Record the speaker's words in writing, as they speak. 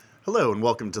Hello and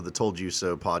welcome to the Told You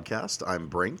So podcast. I'm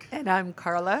Brink. And I'm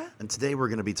Carla. And today we're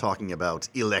going to be talking about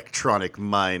electronic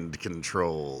mind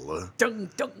control. Dung,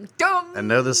 dung, dung. And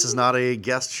no, this is not a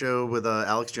guest show with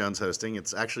Alex Jones hosting.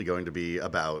 It's actually going to be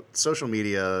about social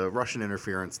media, Russian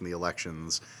interference in the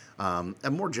elections, and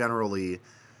more generally,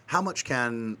 how much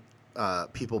can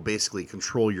people basically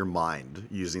control your mind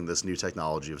using this new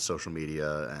technology of social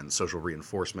media and social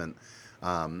reinforcement?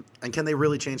 And can they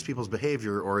really change people's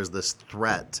behavior, or is this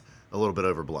threat a little bit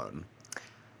overblown?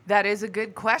 That is a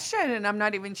good question, and I'm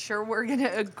not even sure we're going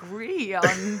to agree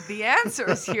on the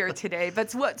answers here today.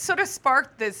 But what sort of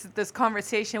sparked this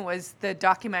conversation was the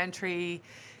documentary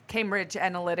Cambridge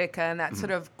Analytica, and that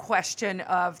sort of question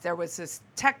of there was this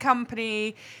tech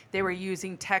company, they were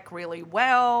using tech really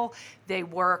well, they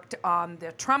worked on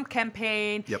the Trump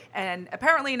campaign, and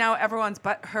apparently now everyone's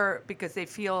butthurt because they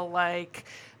feel like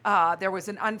there was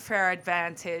an unfair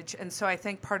advantage. And so I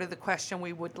think part of the question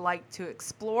we would like to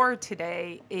explore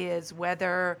today is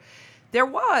whether there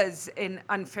was an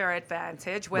unfair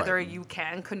advantage, whether you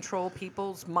can control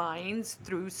people's minds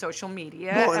through social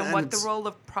media, and what the role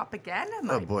of propaganda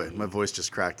might be. Oh boy, my voice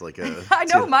just cracked like a... I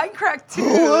know, mine cracked too.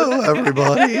 Hello,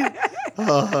 everybody.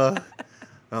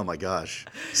 Oh my gosh.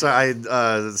 So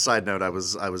side note, I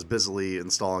was busily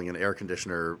installing an air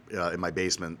conditioner in my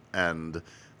basement and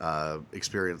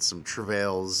experienced some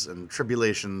travails and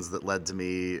tribulations that led to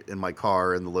me in my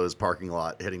car in the Lowe's parking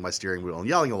lot, hitting my steering wheel and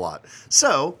yelling a lot.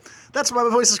 So that's why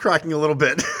my voice is cracking a little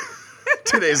bit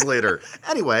 2 days later.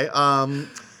 Anyway,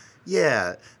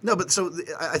 yeah. No, but so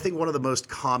I think one of the most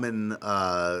common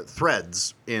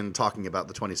threads in talking about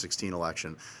the 2016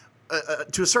 election,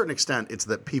 to a certain extent, it's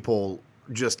that people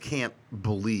just can't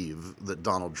believe that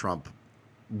Donald Trump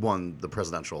won the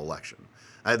presidential election.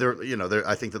 I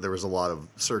think that there was a lot of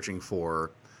searching for,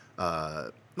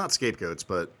 not scapegoats,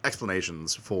 but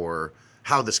explanations for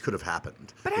how this could have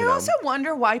happened. But I also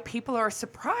wonder why people are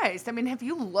surprised. I mean, have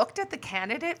you looked at the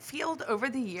candidate field over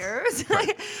the years?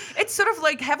 Right. It's sort of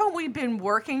like, haven't we been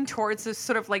working towards this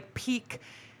sort of like peak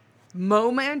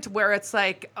moment where it's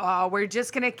like, we're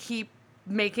just going to keep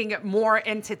making it more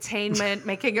entertainment,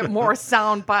 making it more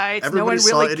sound bites. Everybody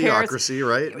no one really cares. Idiocracy,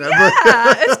 right?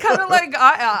 Yeah, it's kind of like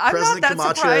I'm President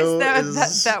not that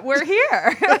surprised that we're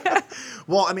here.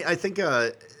 Well, I mean, I think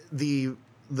the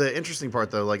interesting part,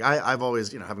 though, like I've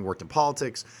always, having worked in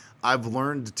politics, I've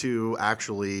learned to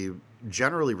actually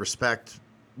generally respect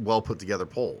well put together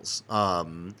polls. I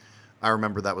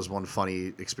remember that was one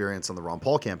funny experience on the Ron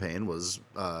Paul campaign was.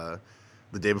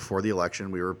 The day before the election,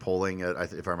 we were polling at,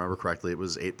 if I remember correctly, it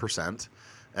was 8%.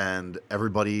 And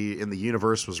everybody in the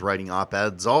universe was writing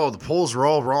op-eds. Oh, the polls are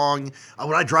all wrong. Oh,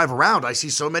 when I drive around, I see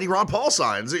so many Ron Paul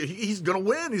signs. He's going to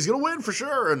win. He's going to win for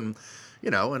sure. And,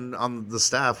 and on the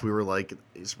staff, we were like,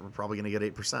 we're probably going to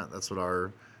get 8%. That's what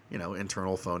our,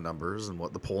 internal phone numbers and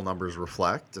what the poll numbers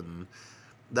reflect. And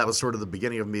that was sort of the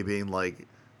beginning of me being like,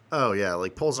 oh, yeah,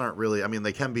 like polls aren't really, I mean,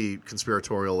 they can be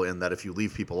conspiratorial in that if you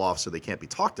leave people off so they can't be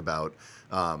talked about,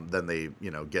 then they,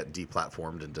 get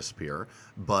deplatformed and disappear.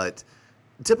 But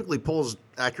typically polls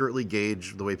accurately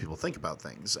gauge the way people think about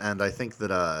things. And I think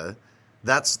that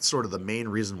that's sort of the main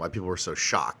reason why people were so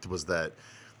shocked was that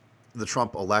the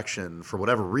Trump election, for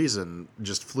whatever reason,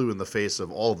 just flew in the face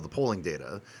of all of the polling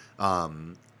data.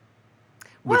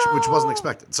 Which wasn't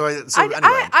expected. So anyway.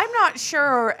 I'm not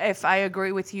sure if I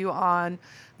agree with you on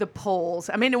the polls.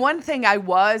 I mean, one thing I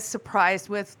was surprised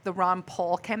with the Ron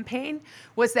Paul campaign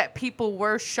was that people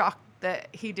were shocked that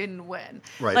he didn't win.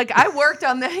 Right. Like I worked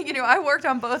on I worked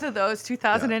on both of those,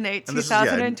 2008,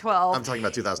 2012. I'm talking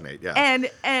about 2008, yeah.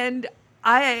 And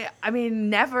I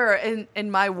mean, never in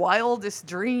my wildest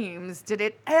dreams did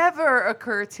it ever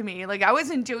occur to me. Like, I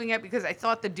wasn't doing it because I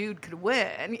thought the dude could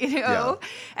win, Yeah.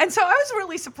 And so I was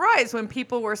really surprised when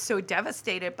people were so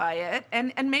devastated by it.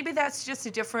 And maybe that's just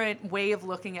a different way of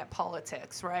looking at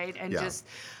politics, right? And just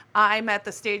I'm at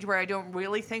the stage where I don't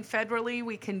really think federally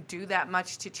we can do that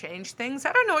much to change things.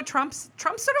 I don't know. Trump's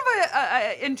sort of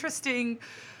a interesting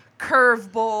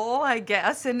curveball, I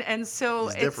guess, and so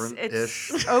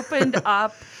it's opened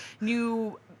up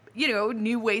new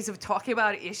ways of talking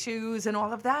about issues and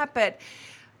all of that. But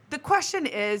the question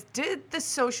is, did the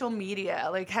social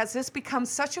media, has this become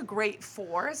such a great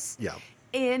force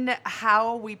in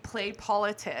how we play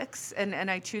politics? And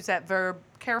I choose that verb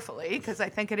carefully because I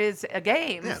think it is a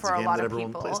game for a lot of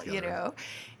people,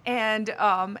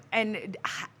 and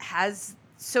has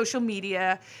social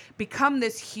media become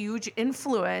this huge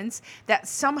influence that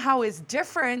somehow is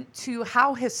different to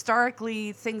how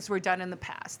historically things were done in the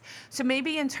past. So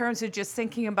maybe in terms of just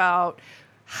thinking about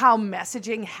how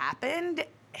messaging happened,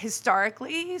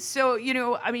 historically. So,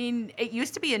 I mean, it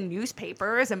used to be in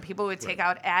newspapers and people would take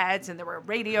out ads and there were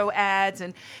radio ads.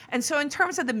 And so in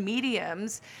terms of the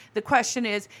mediums, the question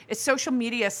is social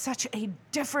media such a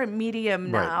different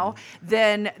medium now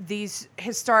than these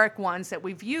historic ones that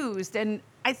we've used? And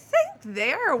I think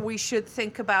there we should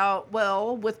think about,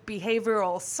 well, with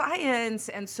behavioral science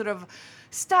and sort of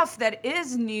stuff that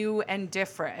is new and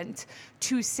different,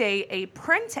 to say a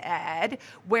print ad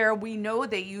where we know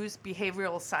they use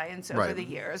behavioral science over the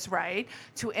years, right,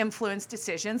 to influence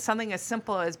decisions. Something as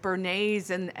simple as Bernays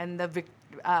and the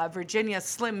Virginia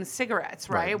Slim cigarettes,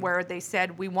 right, where they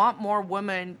said we want more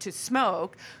women to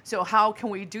smoke. So how can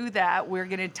we do that? We're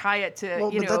going to tie it to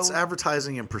but that's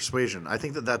advertising and persuasion. I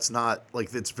think that's not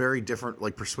like, it's very different.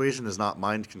 Like, persuasion is not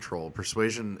mind control.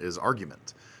 Persuasion is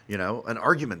argument. An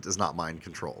argument is not mind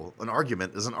control. An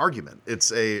argument is an argument.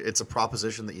 It's a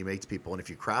proposition that you make to people, and if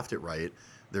you craft it right,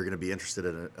 they're going to be interested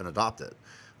in it and adopt it.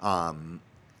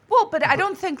 Well, but I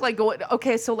don't think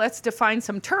okay, so let's define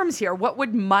some terms here. What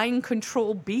would mind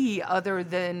control be other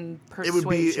than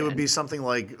persuasion? It would be something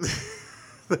like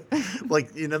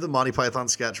like, the Monty Python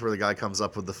sketch where the guy comes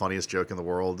up with the funniest joke in the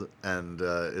world, and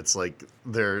it's like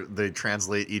they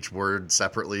translate each word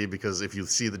separately because if you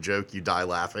see the joke, you die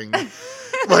laughing.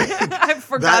 I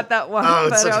forgot that one. Oh,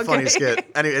 it's such a funny skit.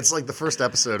 Anyway, it's like the first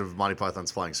episode of Monty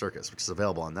Python's Flying Circus, which is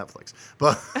available on Netflix.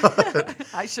 But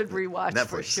I should rewatch Netflix,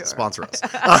 for sure. Sponsor us.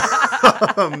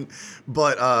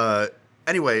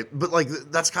 Anyway, but like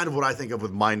that's kind of what I think of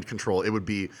with mind control. It would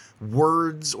be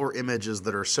words or images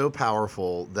that are so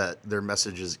powerful that their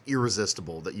message is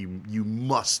irresistible, that you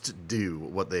must do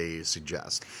what they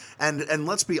suggest. And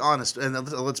let's be honest, and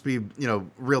let's be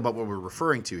real about what we're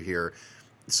referring to here.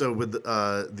 So with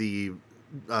the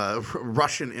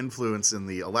Russian influence in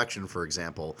the election, for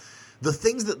example, the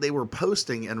things that they were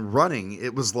posting and running,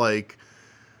 it was like,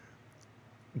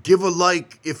 give a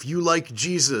like if you like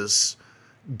Jesus.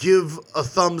 Give a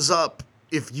thumbs up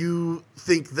if you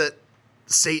think that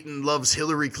Satan loves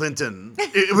Hillary Clinton.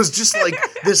 It was just like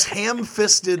this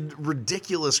ham-fisted,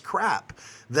 ridiculous crap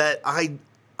that I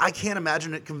can't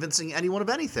imagine it convincing anyone of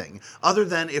anything other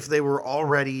than if they were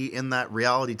already in that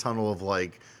reality tunnel of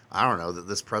like, I don't know, that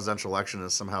this presidential election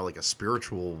is somehow like a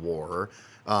spiritual war.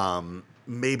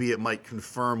 Maybe it might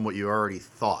confirm what you already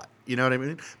thought. You know what I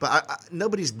mean? But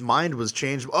nobody's mind was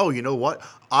changed. Oh, you know what?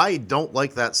 I don't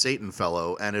like that Satan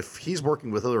fellow, and if he's working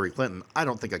with Hillary Clinton, I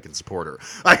don't think I can support her.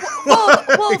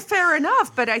 Well, fair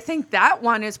enough. But I think that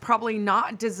one is probably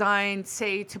not designed,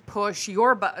 say, to push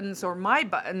your buttons or my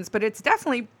buttons, but it's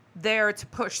definitely there to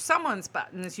push someone's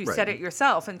buttons. You said it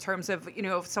yourself in terms of,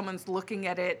 if someone's looking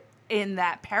at it in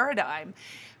that paradigm.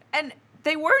 And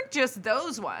they weren't just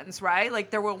those ones, right? Like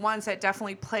there were ones that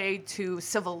definitely played to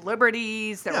civil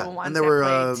liberties. There were ones that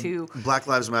played to Black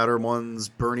Lives Matter ones,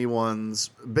 Bernie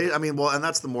ones. And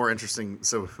that's the more interesting.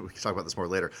 So we can talk about this more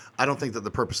later. I don't think that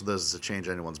the purpose of those is to change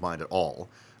anyone's mind at all.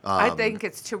 I think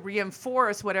it's to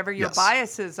reinforce whatever your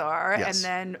biases are and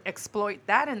then exploit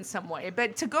that in some way.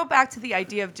 But to go back to the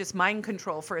idea of just mind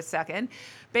control for a second,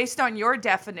 based on your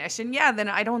definition, then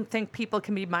I don't think people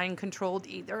can be mind controlled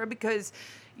either, because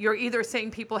you're either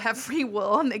saying people have free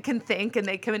will and they can think and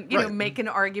they can, make an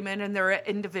argument and they're an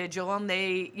individual and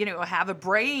they, have a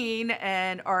brain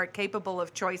and are capable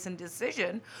of choice and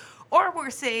decision, or we're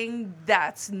saying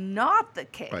that's not the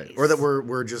case. Right. Or that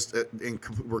we're just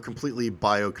we're completely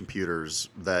biocomputers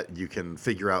that you can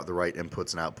figure out the right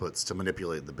inputs and outputs to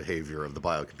manipulate the behavior of the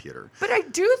biocomputer. But I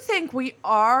do think we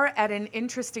are at an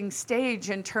interesting stage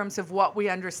in terms of what we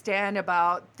understand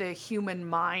about the human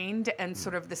mind and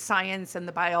sort of the science and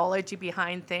the biology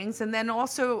behind things, and then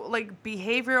also like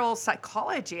behavioral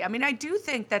psychology. I mean, I do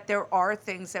think that there are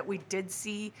things that we did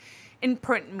see in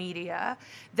print media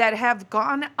that have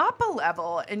gone up a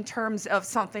level in terms of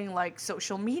something like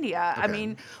social media. Okay. I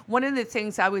mean, one of the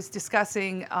things I was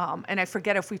discussing, and I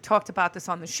forget if we talked about this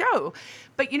on the show,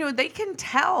 but they can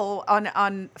tell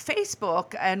on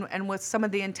Facebook and with some of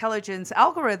the intelligence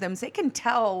algorithms, they can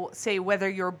tell, say, whether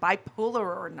you're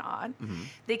bipolar or not. Mm-hmm.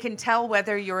 They can tell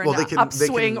whether you're in an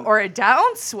upswing or a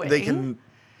downswing. They can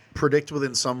predict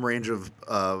within some range of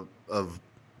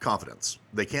confidence.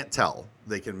 They can't tell.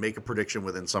 They can make a prediction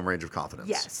within some range of confidence.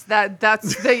 Yes,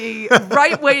 that's the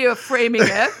right way of framing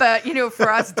it. But for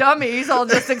us dummies, I'll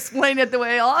just explain it the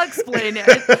way I'll explain it.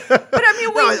 But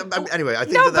I mean, anyway, I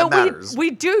think that matters. We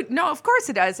do. No, of course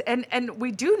it does, and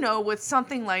we do know with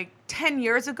something like 10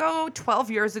 years ago,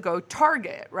 12 years ago,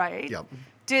 Target, right? Yep.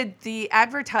 Did the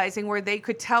advertising where they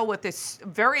could tell with this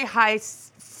very high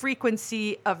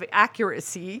frequency of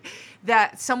accuracy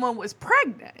that someone was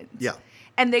pregnant. Yeah.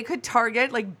 And they could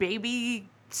target like baby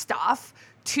stuff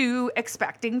to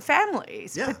expecting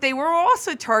families. Yeah. But they were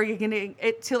also targeting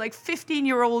it to like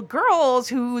 15-year-old girls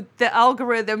who the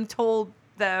algorithm told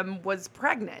them was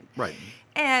pregnant. Right.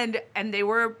 And they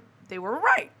were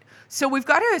right. So we've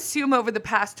got to assume over the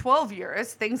past 12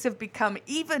 years, things have become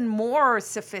even more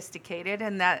sophisticated,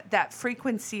 and that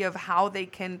frequency of how they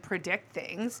can predict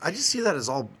things. I just see that as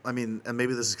all, I mean, and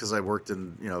maybe this is because I work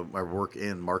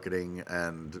in marketing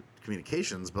and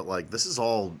communications, but like this is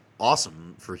all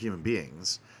awesome for human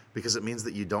beings because it means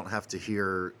that you don't have to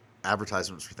hear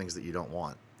advertisements for things that you don't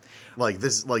want. Like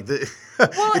this,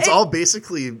 it's all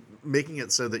basically making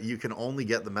it so that you can only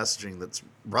get the messaging that's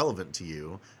relevant to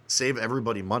you, save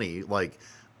everybody money. Like,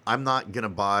 I'm not gonna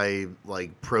buy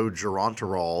like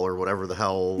Progeronterol or whatever the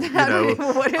hell, What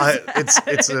is that?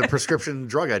 It's a prescription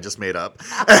drug I just made up.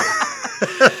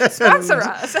 Sponsor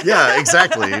us. Yeah,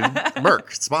 exactly.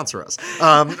 Merck, sponsor us.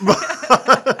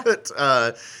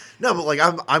 No, but like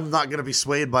I'm not gonna be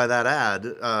swayed by that ad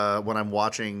when I'm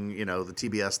watching, the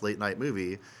TBS late night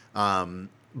movie.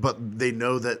 But they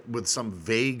know that with some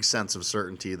vague sense of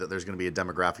certainty that there's going to be a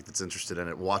demographic that's interested in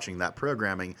it watching that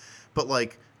programming. But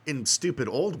like in stupid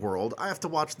old world, I have to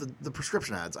watch the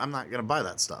prescription ads. I'm not going to buy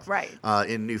that stuff. Right.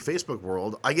 In new Facebook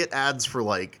world, I get ads for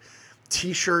like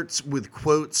T-shirts with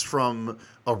quotes from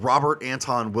a Robert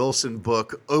Anton Wilson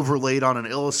book overlaid on an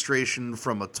illustration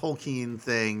from a Tolkien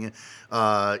thing,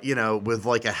 with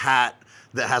like a hat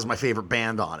that has my favorite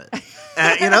band on it.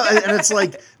 And it's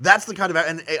like, that's the kind of,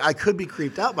 and I could be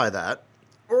creeped out by that,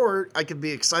 or I could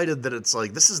be excited that it's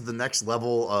like, this is the next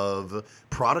level of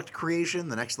product creation,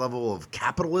 the next level of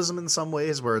capitalism in some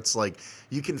ways, where it's like,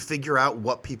 you can figure out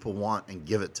what people want and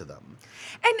give it to them.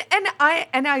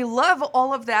 And I love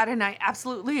all of that, and I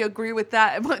absolutely agree with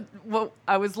that. What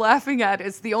I was laughing at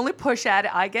is the only push ad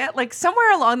I get, like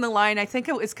somewhere along the line, I think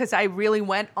it was because I really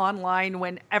went online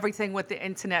when everything with the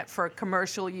internet for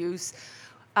commercial use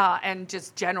and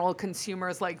just general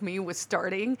consumers like me was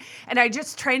starting. And I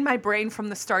just trained my brain from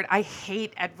the start. I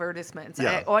hate advertisements.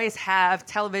 Yeah. I always have,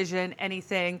 television,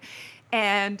 anything.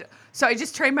 And so I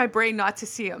just train my brain not to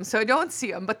see them. So I don't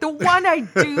see them. But the one I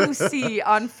do see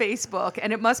on Facebook,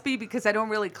 and it must be because I don't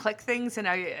really click things and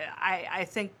I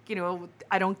think,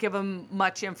 I don't give them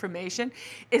much information,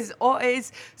 is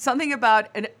always something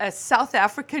about a South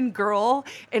African girl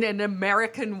in an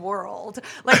American world.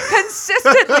 Like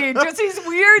consistently, just these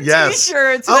weird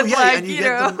T-shirts. Oh, with yeah, and you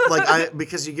get them,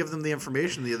 because you give them the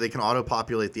information, they can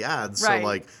auto-populate the ads. Right. So,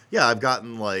 like, yeah, I've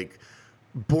gotten, like,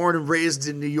 born and raised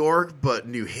in New York, but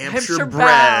New Hampshire bred.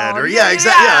 bound. Or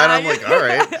exactly. Yeah, and I'm like, all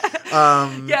right.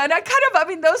 Yeah,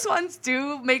 and those ones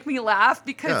do make me laugh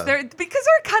because they're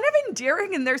kind of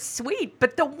endearing and they're sweet.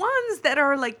 But the ones that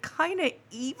are like kind of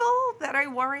evil that I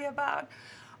worry about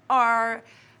are,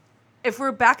 if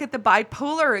we're back at the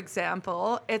bipolar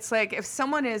example, it's like if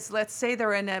someone is, let's say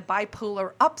they're in a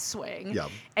bipolar upswing,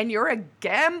 and you're a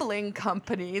gambling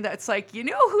company that's like,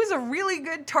 who's a really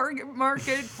good target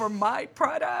market for my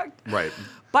product? Right.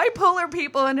 Bipolar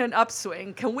people in an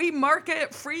upswing. Can we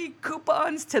market free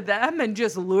coupons to them and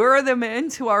just lure them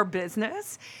into our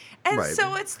business? And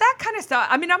so it's that kind of stuff.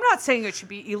 I mean, I'm not saying it should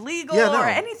be illegal or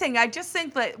anything. I just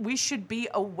think that we should be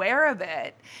aware of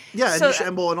it. Yeah,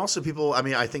 and also people, I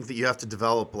mean, I think that you have to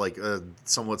develop like a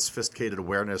somewhat sophisticated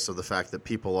awareness of the fact that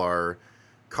people are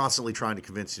constantly trying to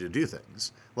convince you to do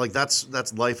things. Like that's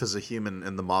life as a human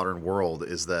in the modern world,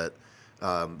 is that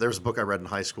there's a book I read in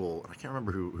high school, and I can't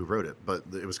remember who wrote it, but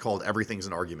it was called Everything's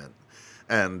an Argument.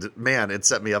 And man, it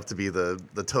set me up to be the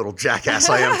total jackass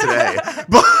I am today.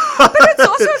 But it's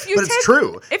also it's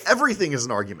true. Everything is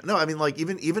an argument. No, I mean, like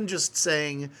even just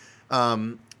saying,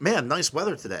 man, nice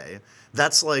weather today.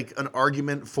 That's like an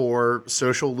argument for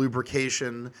social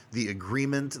lubrication, the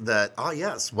agreement that,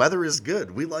 yes, weather is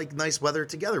good. We like nice weather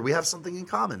together. We have something in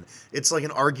common. It's like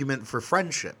an argument for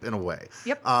friendship in a way.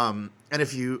 Yep. And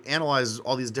if you analyze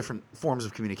all these different forms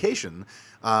of communication,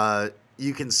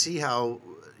 you can see how,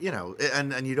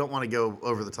 and you don't want to go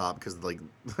over the top because, like,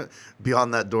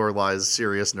 beyond that door lies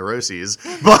serious neuroses.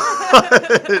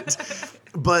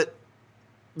 But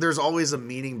there's always a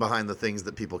meaning behind the things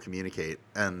that people communicate.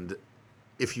 And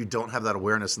if you don't have that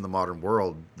awareness in the modern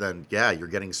world, then, you're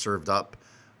getting served up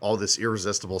all this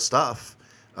irresistible stuff.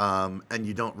 And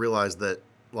you don't realize that,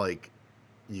 like,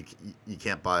 you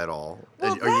can't buy it all, or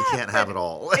you can't have it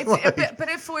all. But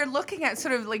if we're looking at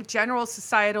sort of like general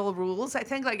societal rules, I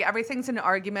think like everything's an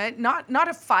argument, not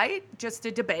a fight, just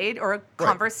a debate or a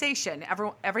conversation.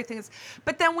 Everything is.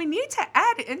 But then we need to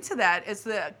add into that is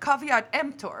the caveat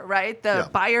emptor, right? The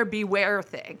buyer beware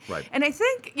thing. Right. And I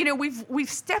think we've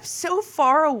stepped so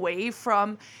far away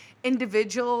from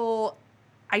individual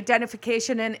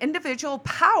identification and individual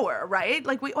power, right?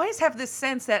 Like we always have this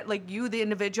sense that like you, the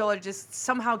individual, are just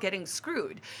somehow getting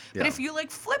screwed. But if you like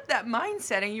flip that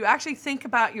mindset and you actually think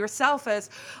about yourself as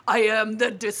I am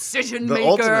the decision maker,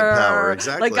 ultimate power,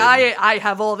 exactly. Like I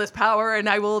have all this power and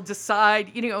I will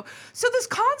decide, you know. So this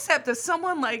concept of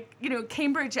someone like, you know,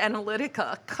 Cambridge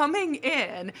Analytica coming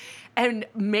in and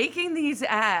making these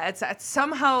ads that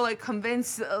somehow like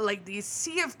convince like these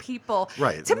sea of people.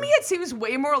 Right. To me, it seems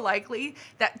way more likely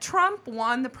that Trump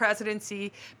won the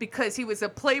presidency because he was a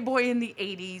playboy in the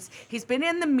 80s. He's been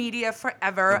in the media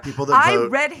forever. I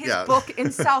read his book in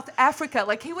South Africa.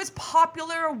 Like he was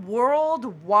popular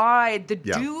worldwide. The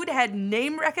dude had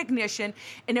name recognition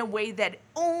in a way that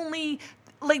only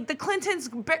like the Clintons,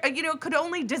 you know, could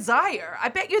only desire. I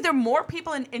bet you there are more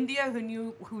people in India who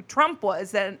knew who Trump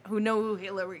was than who know who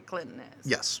Hillary Clinton is.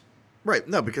 Yes. Right.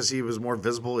 No, because he was more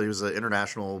visible. He was an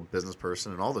international business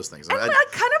person and all those things. And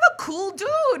like kind of a cool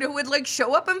dude who would like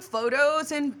show up in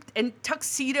photos and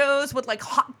tuxedos with like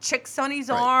hot chicks on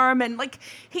his arm. And like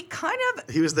he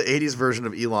was the 80s version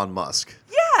of Elon Musk.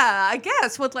 Yeah, I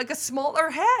guess, with like a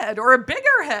smaller head or a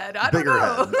bigger head. I don't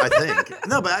know. Bigger head, I think.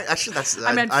 No, but actually that's...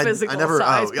 I meant physical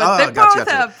size, but they both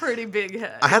have pretty big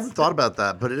heads. I hadn't thought about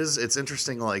that, but it's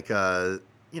interesting, like,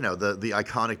 you know, the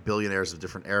iconic billionaires of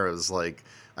different eras, like...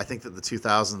 I think that the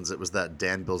 2000s, it was that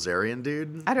Dan Bilzerian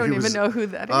dude. I don't even know who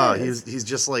that is. He's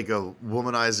just like a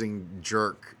womanizing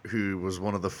jerk who was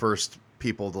one of the first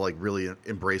people to like really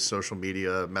embrace social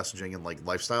media messaging and like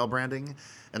lifestyle branding.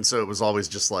 And so it was always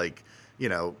just like, you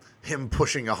know, him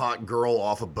pushing a hot girl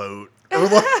off a boat. Or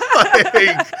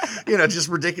like, you know, just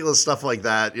ridiculous stuff like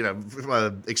that, you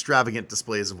know, extravagant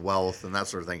displays of wealth and that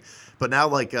sort of thing. But now,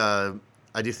 like, I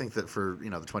do think that for, you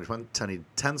know, the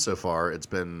 2010 so far, it's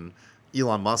been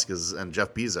Elon Musk and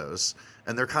Jeff Bezos,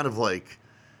 and they're kind of like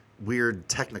weird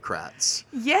technocrats.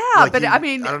 Yeah, like but I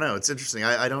mean, I don't know. It's interesting.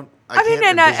 I don't. I mean,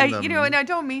 and I you know, and I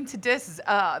don't mean to diss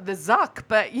the Zuck,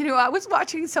 but you know, I was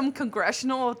watching some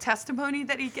congressional testimony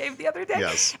that he gave the other day,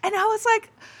 and I was like,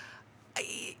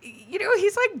 you know,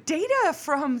 he's like Data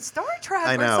from Star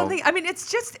Trek or something. I mean,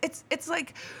 it's just it's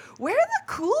like, where are the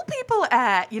cool people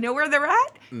at? You know where they're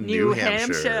at? New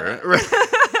Hampshire.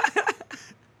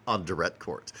 On direct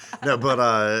court. No,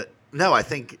 but no, I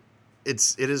think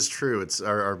it is true. It's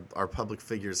our public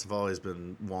figures have always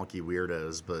been wonky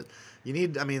weirdos, but you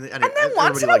need, I mean, and then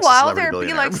once in a while there'd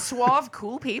be like suave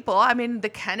cool people. I mean, the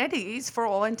Kennedys, for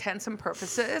all intents and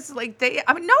purposes, like they,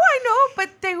 I mean, no, I know,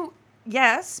 but they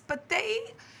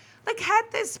like had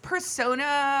this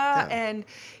persona, and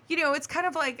you know, it's kind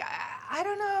of like, I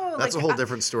don't know. That's like, a whole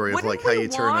different story of like how you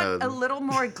turn a little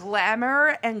more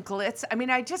glamour and glitz. I mean,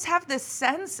 I just have this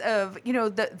sense of, you know,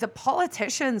 the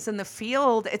politicians in the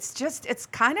field. It's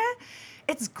kind of,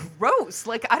 it's gross.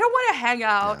 Like, I don't want to hang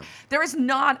out. Yeah. There is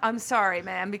not, I'm sorry,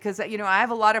 man, because, you know, I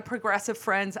have a lot of progressive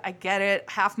friends. I get it.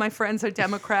 Half my friends are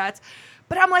Democrats.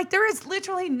 But I'm like, there is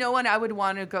literally no one I would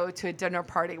want to go to a dinner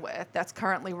party with that's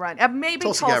currently run. Maybe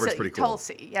Tulsi Gabbard's pretty cool.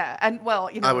 Tulsi, yeah. And, well,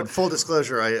 you know. I would, full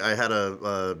disclosure, I had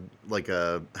a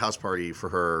house party for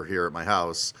her here at my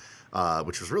house,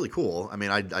 which was really cool. I mean,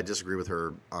 I disagree with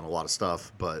her on a lot of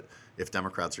stuff, but if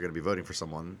Democrats are going to be voting for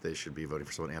someone, they should be voting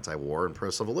for someone anti-war and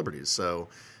pro-civil liberties. So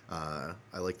I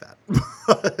like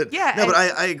that. Yeah. No, but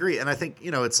I agree. And I think,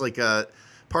 you know, it's like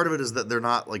part of it is that they're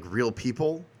not like real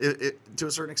people to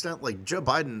a certain extent. Like Joe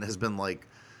Biden has been like,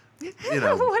 you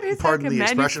know, pardon the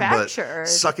expression, but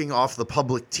sucking off the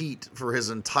public teat for his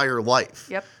entire life.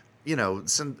 Yep. You know,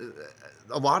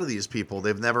 a lot of these people,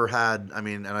 they've never had, I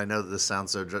mean, and I know that this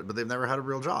sounds so, but they've never had a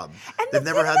real job. And they've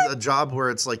never had a job where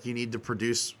it's like you need to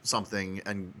produce something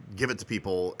and give it to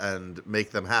people and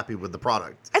make them happy with the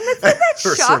product. And the thing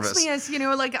that shocks me is, you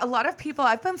know, like a lot of people,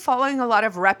 I've been following a lot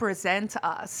of Represent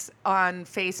Us on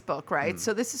Facebook, right?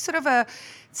 So this is sort of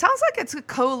it sounds like it's a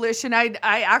coalition. I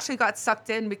actually got sucked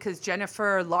in because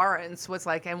Jennifer Lawrence was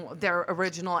like in their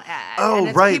original ad. Oh, and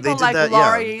it's right. People they did like that,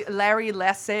 Larry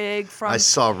Lessig from, I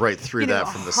saw right through that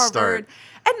from the Harvard. start.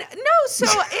 And no, so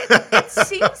it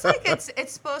seems like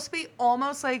it's supposed to be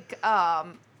almost like,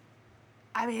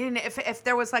 I mean, if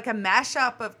there was like a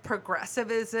mashup of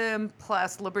progressivism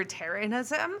plus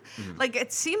libertarianism, like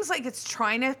it seems like it's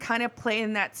trying to kind of play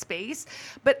in that space.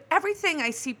 But everything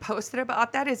I see posted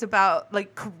about that is about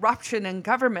like corruption in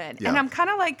government. Yeah. And I'm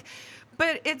kind of like,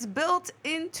 but it's built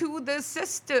into the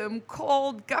system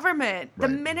called government. Right. The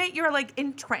minute you're like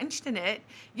entrenched in it,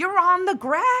 you're on the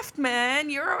graft, man.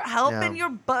 You're helping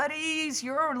your buddies.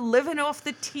 You're living off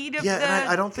the teat of and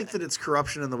I don't think that it's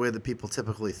corruption in the way that people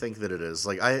typically think that it is.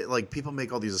 Like people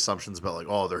make all these assumptions about like,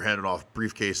 oh, they're handing off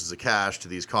briefcases of cash to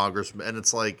these congressmen, and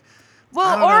it's like, Well,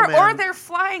 I don't know, or man. they're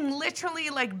flying literally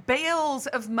like bales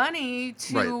of money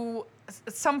to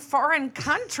some foreign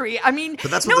country. I mean,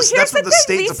 But that's no, what here's the thing.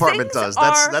 State These Department things does.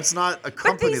 are, That's not a but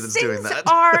company these that's doing things that.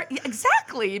 are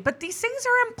exactly. But these things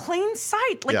are in plain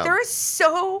sight. Like Yeah. there is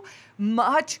so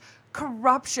much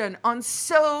corruption on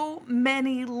so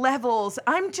many levels.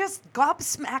 I'm just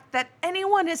gobsmacked that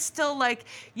anyone is still like,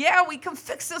 yeah, we can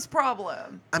fix this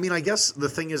problem. I mean, I guess the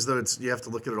thing is, though, you have to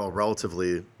look at it all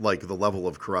relatively, like the level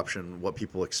of corruption, what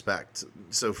people expect.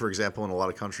 So, for example, in a lot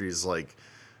of countries, like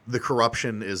the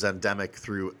corruption is endemic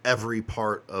through every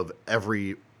part of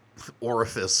every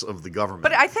orifice of the government.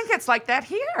 But I think it's like that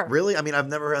here. Really? I mean, I've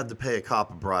never had to pay a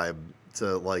cop a bribe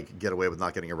to like get away with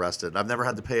not getting arrested. I've never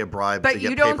had to pay a bribe to But get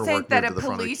you don't paperwork think that moved a to the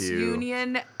front of the police queue.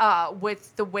 union,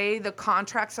 with the way the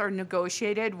contracts are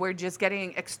negotiated, we're just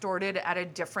getting extorted at a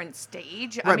different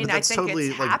stage? I Right, mean, but I that's think totally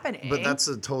it's like, happening. but that's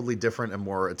a totally different and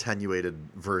more attenuated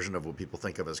version of what people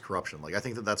think of as corruption. Like, I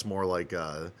think that that's more like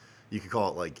you could call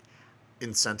it like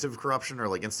incentive corruption or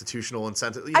like institutional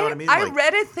incentive. You know what I mean? I Like,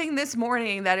 read a thing this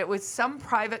morning that it was some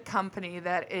private company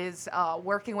that is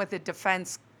working with the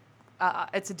defense.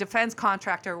 It's a defense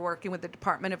contractor working with the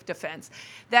Department of Defense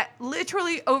that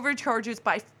literally overcharges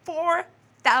by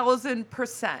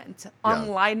 4,000% on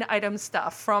Yeah. line item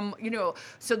stuff from,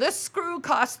 so this screw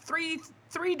costs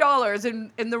 $3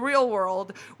 in the real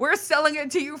world. We're selling it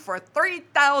to you for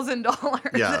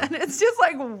 $3,000. Yeah. And it's just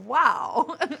like,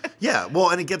 wow. yeah. Well,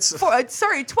 and it gets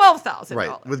 $12,000.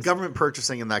 right with government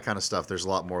purchasing and that kind of stuff. There's a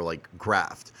lot more like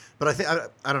graft. But I think I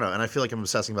don't know, and I feel like I'm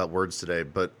obsessing about words today.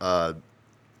 But I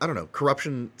don't know.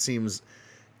 Corruption seems.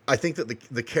 I think that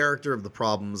the character of the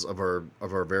problems of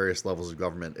our various levels of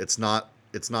government. It's not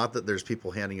that there's people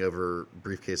handing over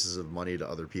briefcases of money to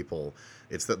other people.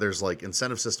 It's that there's like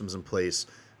incentive systems in place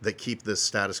that keep this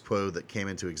status quo that came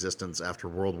into existence after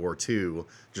World War II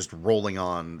just rolling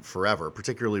on forever,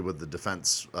 particularly with the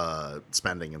defense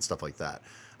spending and stuff like that.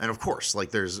 And of course,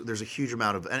 like there's a huge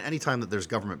amount of anytime that there's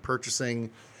government purchasing,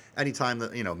 anytime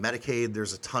that Medicaid,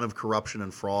 there's a ton of corruption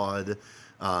and fraud.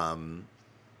 I mean,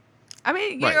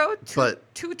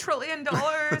 $2 trillion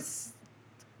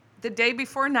the day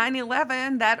before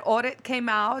 9/11, that audit came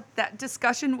out. That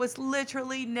discussion was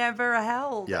literally never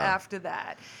held after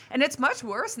that. And it's much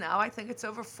worse now. I think it's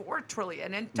over $4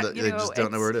 trillion. And they just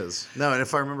don't know where it is. No, and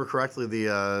if I remember correctly,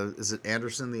 is it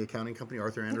Anderson, the accounting company,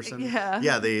 Arthur Anderson? Yeah.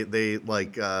 Yeah, they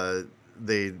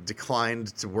declined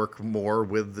to work more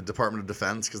with the Department of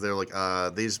Defense because they're like,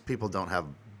 these people don't have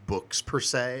books per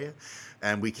se,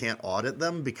 and we can't audit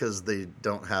them because they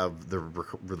don't have the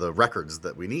records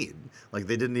that we need. Like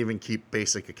they didn't even keep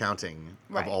basic accounting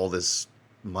of all this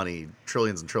money,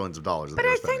 trillions and trillions of dollars. But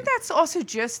I think that's also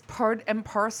just part and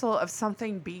parcel of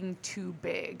something being too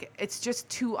big. It's just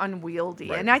too unwieldy.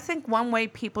 Right. And I think one way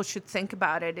people should think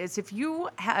about it is if you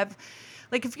have,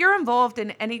 like if you're involved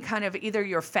in any kind of either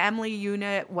your family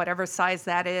unit, whatever size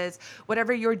that is,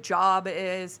 whatever your job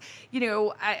is,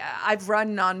 I've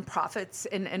run nonprofits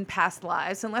in past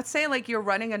lives. And let's say like you're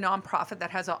running a nonprofit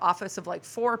that has an office of like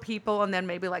 4 people and then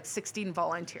maybe like 16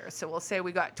 volunteers. So we'll say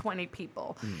we got 20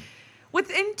 people.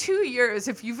 Within 2 years,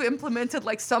 if you've implemented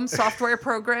like some software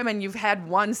program and you've had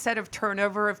one set of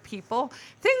turnover of people,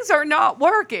 things are not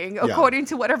working according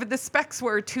to whatever the specs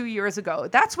were 2 years ago.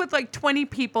 That's with like 20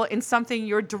 people in something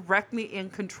you're directly in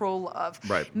control of.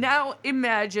 Right. Now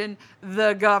imagine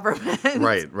the government.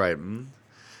 Right.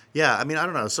 Yeah, I mean, I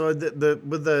don't know. So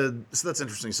so that's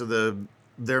interesting. So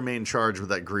their main charge with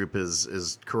that group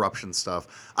is corruption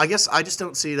stuff. I guess I just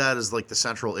don't see that as like the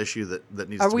central issue that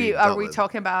needs to be dealt Are we with.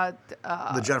 talking about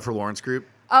The Jennifer Lawrence group?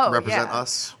 Represent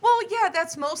Us? Well, yeah,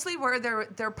 that's mostly where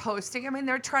they're posting. I mean,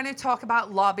 they're trying to talk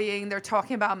about lobbying. They're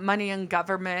talking about money and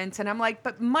government. And I'm like,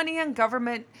 but money and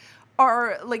government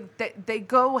are like, they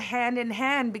go hand in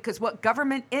hand because what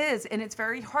government is, in its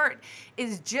very heart,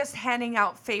 is just handing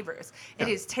out favors. It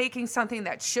is taking something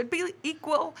that should be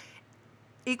equal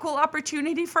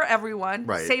opportunity for everyone,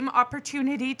 same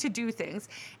opportunity to do things,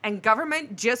 and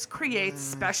government just creates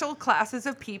special classes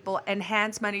of people and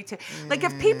hands money to, like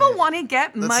if people want to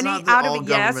get money out of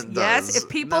if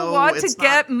people want to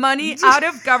get money out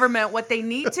of government, what they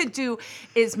need to do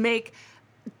is make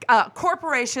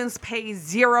corporations pay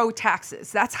 0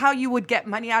 taxes. That's how you would get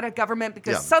money out of government,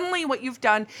 because suddenly what you've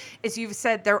done is you've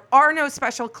said there are no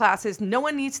special classes. No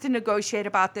one needs to negotiate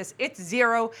about this. It's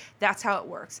 0. That's how it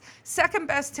works. Second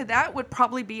best to that would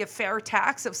probably be a fair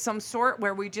tax of some sort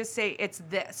where we just say it's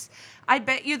this. I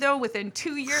bet you, though, within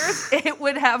 2 years, it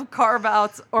would have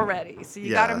carve-outs already. So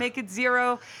you got to make it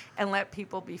 0 and let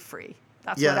people be free.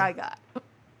 That's what I got.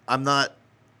 I'm not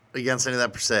against any of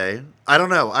that per se. I don't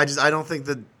know. I don't think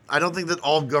that I don't think that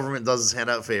all government does is hand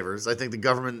out favors. I think the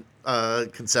government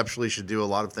conceptually should do a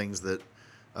lot of things that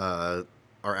are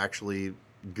actually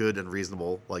good and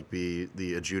reasonable, like be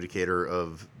the adjudicator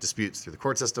of disputes through the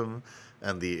court system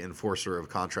and the enforcer of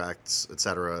contracts, et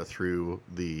cetera, through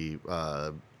the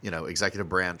executive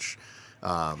branch.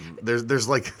 There's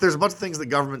a bunch of things that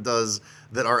government does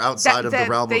that are outside of the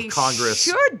realm of Congress.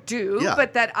 Should do,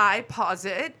 but that I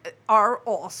posit are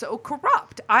also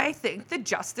corrupt. I think the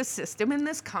justice system in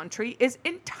this country is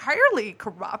entirely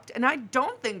corrupt, and I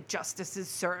don't think justice is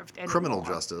served anymore. Criminal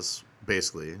justice,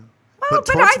 basically. Well,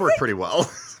 but torts work pretty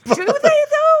well. Do they,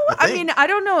 though? I mean, I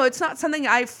don't know. It's not something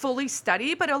I fully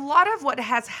study, but a lot of what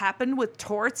has happened with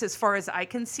torts, as far as I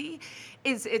can see,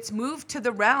 is it's moved to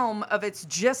the realm of it's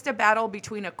just a battle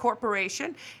between a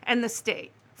corporation and the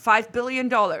state. $5 billion.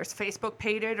 Facebook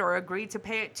paid it or agreed to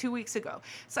pay it 2 weeks ago.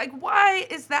 It's like, why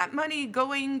is that money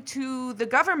going to the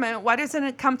government? Why doesn't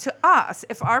it come to us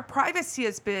if our privacy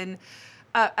has been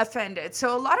offended?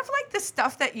 So a lot of like the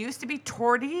stuff that used to be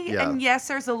torty, and yes,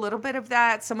 there's a little bit of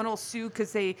that. Someone will sue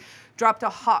because they dropped a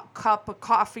hot cup of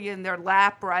coffee in their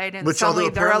lap, right? And suddenly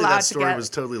they're allowed that story was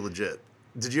totally legit.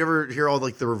 Did you ever hear all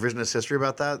like the revisionist history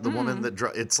about that? The woman that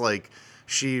it's like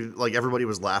she like everybody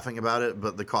was laughing about it,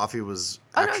 but the coffee was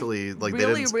actually like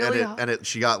really, they didn't really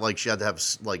she got like she had to have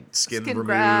like skin removed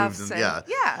grafts and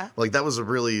yeah like that was a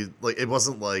really like it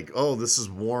wasn't like, oh, this is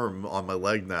warm on my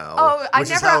leg now.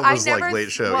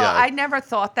 I never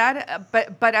thought that,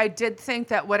 but I did think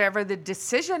that whatever the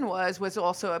decision was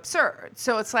also absurd.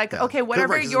 So it's like, okay,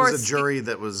 whatever it was a jury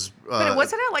that was but it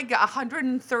wasn't it like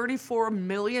 $134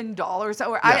 million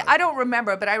or I don't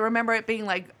remember, but I remember it being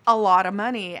like a lot of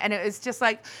money, and it was just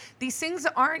like these things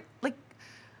aren't like.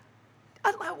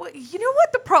 You know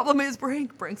what the problem is,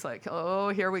 Brink's like, oh,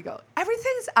 here we go.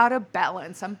 Everything's out of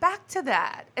balance. I'm back to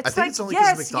that. It's like, only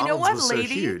yes, you know what, was lady?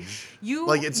 So huge.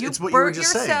 It's what you were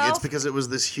just saying. It's because it was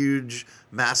this huge,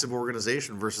 massive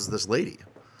organization versus this lady.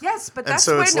 Yes, but that's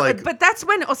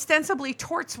when ostensibly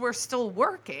torts were still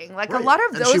working. Like a lot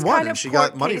of those she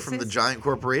got money from the giant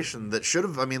corporation that should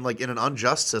have. I mean, like in an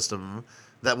unjust system,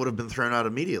 that would have been thrown out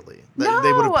immediately. They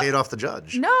would have paid off the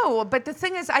judge. No, but the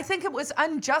thing is, I think it was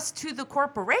unjust to the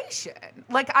corporation.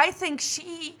 Like, I think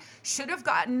she should have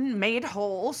gotten made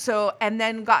whole, and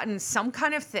then gotten some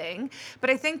kind of thing. But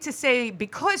I think to say,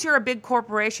 because you're a big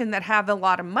corporation that have a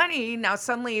lot of money, now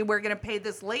suddenly we're going to pay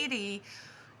this lady,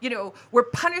 we're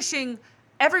punishing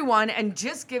everyone and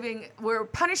we're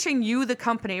punishing you, the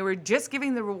company, we're just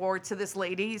giving the reward to this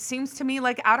lady, seems to me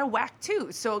like out of whack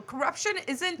too. So corruption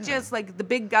isn't just like the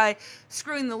big guy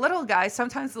screwing the little guy.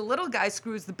 Sometimes the little guy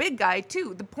screws the big guy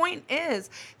too. The point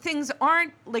is things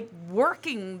aren't like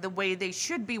working the way they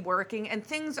should be working, and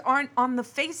things aren't on the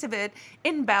face of it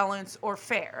in balance or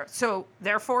fair. So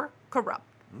therefore, corrupt.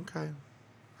 Okay.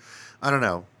 I don't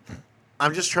know.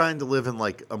 I'm just trying to live in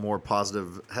like a more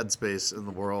positive headspace in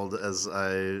the world as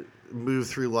I move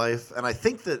through life, and I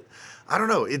think that I don't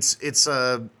know. It's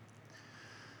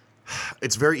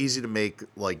very easy to make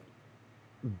like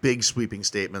big sweeping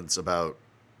statements about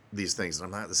these things,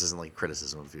 and this isn't like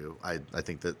criticism of you. I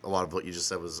think that a lot of what you just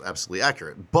said was absolutely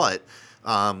accurate, but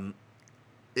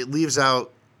it leaves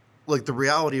out like the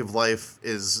reality of life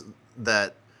is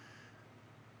that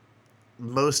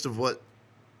most of what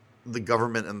the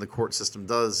government and the court system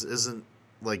does isn't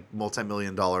like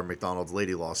multi-million-dollar McDonald's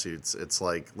lady lawsuits. It's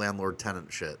like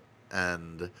landlord-tenant shit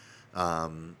and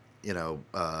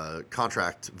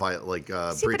contract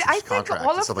breaches but I of contract think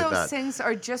all and stuff of those like that. things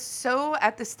are just so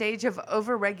at the stage of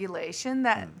overregulation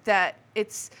that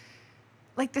it's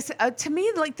like this to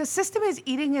me, like the system is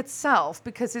eating itself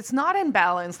because it's not in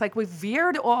balance. Like we've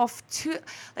veered off to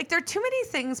like there are too many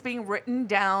things being written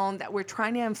down that we're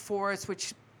trying to enforce,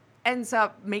 which ends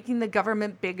up making the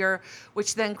government bigger,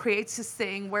 which then creates this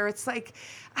thing where it's like,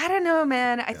 I don't know,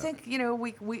 man. I think,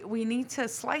 we need to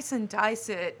slice and dice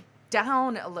it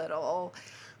down a little.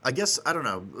 I guess, I don't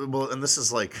know. Well, and this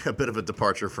is like a bit of a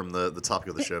departure from the topic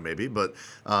of the show maybe, but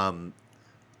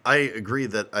I agree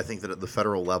that I think that at the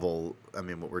federal level, I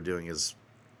mean, what we're doing is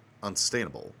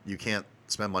unsustainable. You can't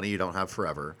spend money you don't have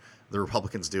forever. The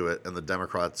Republicans do it, and the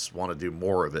Democrats want to do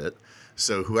more of it.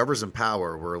 So whoever's in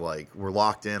power, we're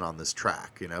locked in on this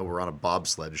track. We're on a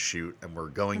bobsled chute, and we're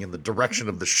going in the direction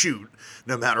of the chute,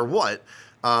 no matter what.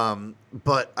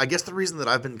 But I guess the reason that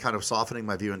I've been kind of softening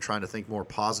my view and trying to think more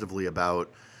positively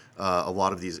about a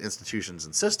lot of these institutions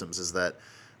and systems is that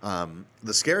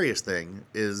the scariest thing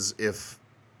is if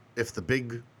the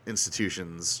big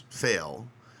institutions fail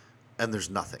and there's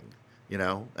nothing.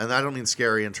 And I don't mean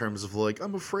scary in terms of like,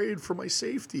 I'm afraid for my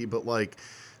safety, but like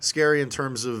scary in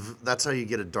terms of that's how you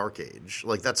get a dark age.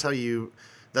 Like that's how you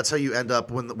That's how you end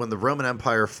up when the Roman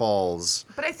Empire falls,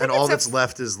 But I think and all it's a that's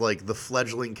left is like the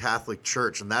fledgling Catholic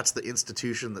Church, and that's the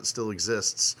institution that still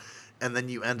exists. And then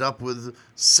you end up with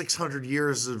 800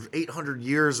 years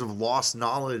of lost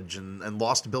knowledge and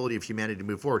lost ability of humanity to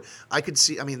move forward. I could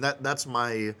see. I mean, that's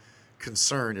my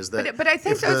concern is that. But I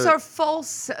think those are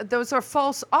false. Those are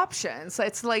false options.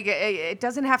 It's like it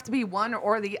doesn't have to be one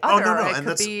or the other. No, it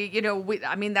could be,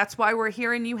 I mean, that's why we're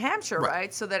here in New Hampshire,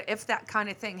 right? So that if that kind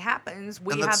of thing happens,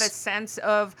 we have a sense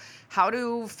of how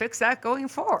to fix that going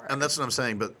forward. And that's what I'm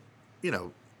saying. But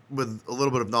with a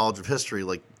little bit of knowledge of history,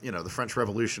 like, the French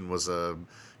Revolution was a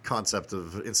concept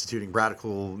of instituting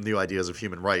radical new ideas of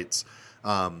human rights.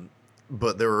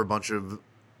 But there were a bunch of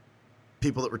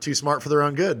people that were too smart for their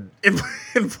own good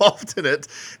involved in it.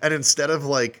 And instead of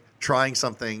like trying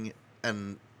something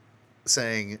and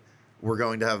saying, we're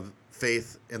going to have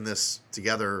faith in this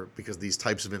together because these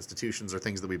types of institutions are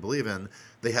things that we believe in,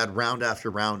 they had round after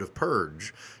round of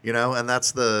purge, and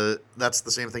that's the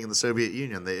same thing in the Soviet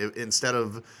Union. Instead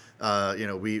of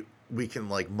we can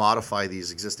like modify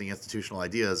these existing institutional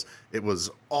ideas, it was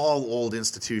all old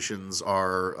institutions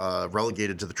are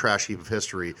relegated to the trash heap of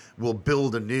history. We'll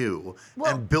build anew,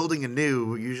 and building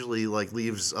anew usually like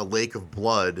leaves a lake of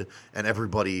blood and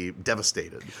everybody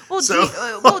devastated. Well,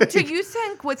 do you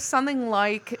think with something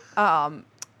like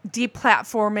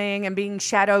deplatforming and being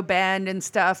shadow banned and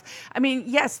stuff, I mean,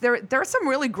 yes, there are some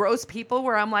really gross people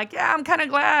where I'm like, yeah, I'm kind of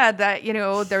glad that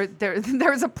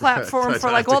there's a platform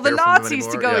for like all the Nazis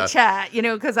to go chat,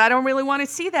 because I don't really want to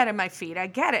see that in my feed. I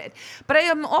get it, but I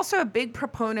am also a big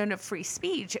proponent of free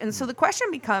speech, and so the question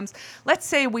becomes, let's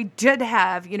say we did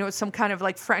have some kind of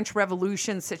like French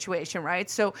Revolution situation,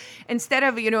 right? So instead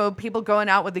of people going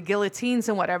out with the guillotines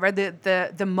and whatever,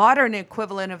 the modern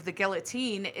equivalent of the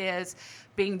guillotine is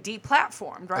being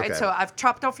deplatformed, right? Okay. So I've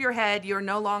chopped off your head. You're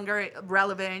no longer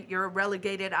relevant. You're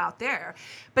relegated out there.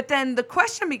 But then the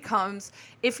question becomes,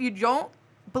 if you don't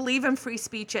believe in free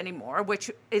speech anymore, which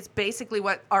is basically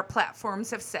what our platforms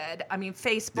have said. I mean,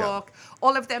 Facebook,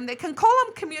 all of them, they can call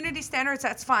them community standards,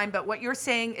 that's fine. But what you're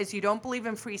saying is you don't believe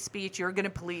in free speech, you're going to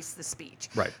police the speech.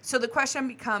 Right. So the question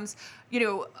becomes,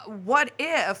 what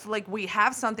if like we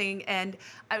have something and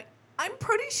I'm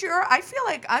pretty sure, I feel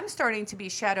like I'm starting to be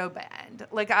shadow banned.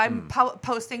 Like I'm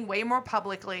posting way more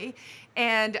publicly,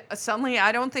 and suddenly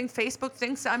I don't think Facebook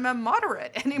thinks I'm a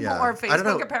moderate anymore. Yeah.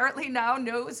 Facebook apparently now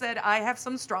knows that I have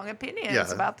some strong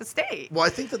opinions about the state. Well, I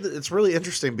think that it's really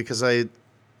interesting because I've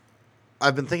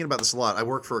been thinking about this a lot. I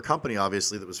work for a company,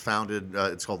 obviously, that was founded,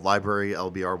 it's called Library,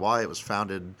 LBRY. It was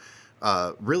founded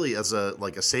really as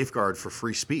a safeguard for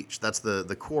free speech. That's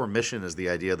the core mission, is the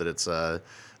idea that it's a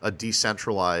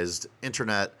decentralized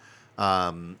internet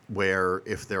where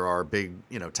if there are big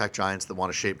tech giants that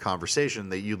want to shape conversation,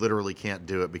 that you literally can't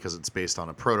do it because it's based on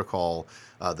a protocol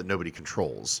that nobody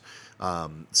controls.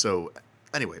 So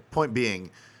anyway, point being,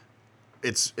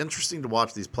 it's interesting to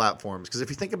watch these platforms because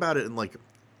if you think about it,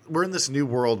 we're in this new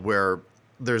world where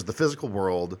there's the physical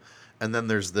world, and then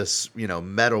there's this,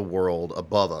 meta world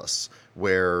above us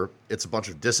where it's a bunch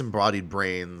of disembodied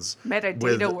brains.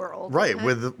 Metadata world. Right.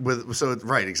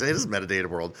 Right. Exactly. It is a metadata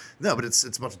world. No, but it's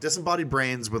a bunch of disembodied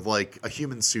brains with like a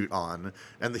human suit on.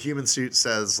 And the human suit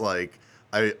says like,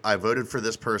 I voted for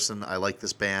this person. I like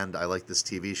this band. I like this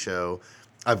TV show.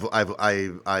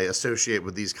 I associate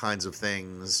with these kinds of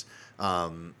things.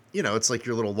 It's like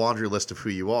your little laundry list of who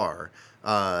you are.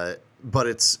 But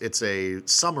it's a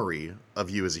summary of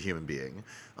you as a human being.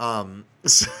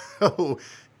 So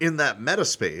in that meta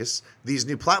space, these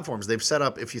new platforms they've set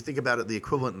up, if you think about it, the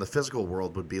equivalent in the physical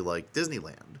world would be like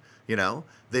Disneyland.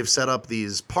 They've set up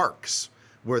these parks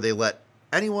where they let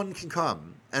anyone can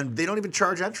come, and they don't even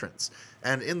charge entrance.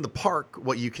 And in the park,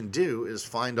 what you can do is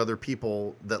find other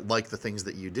people that like the things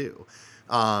that you do.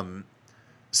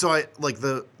 So I like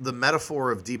the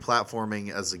metaphor of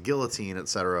deplatforming as a guillotine,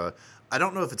 etc. I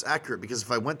don't know if it's accurate, because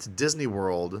if I went to Disney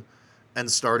World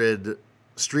and started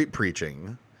street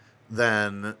preaching,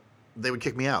 then they would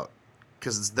kick me out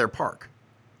because it's their park,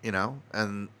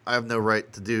 and I have no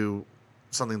right to do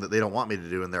something that they don't want me to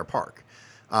do in their park.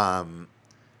 And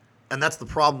that's the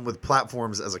problem with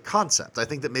platforms as a concept. I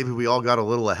think that maybe we all got a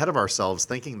little ahead of ourselves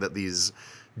thinking that these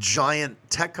giant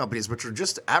tech companies, which are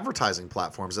just advertising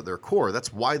platforms at their core,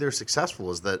 that's why they're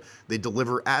successful, is that they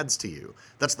deliver ads to you.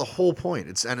 That's the whole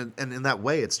point. And in that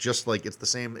way, it's just like it's the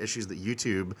same issues that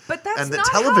YouTube and that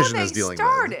television is dealing with. But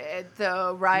that's not how they started,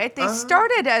 though, right? They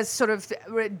started as sort of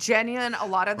genuine. A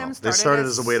lot of them started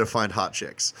as a way to find hot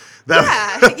chicks.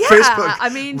 Facebook I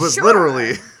mean, was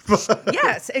literally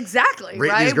yes, exactly.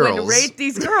 Rate right? These girls. Rate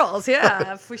these girls,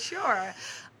 yeah, for sure.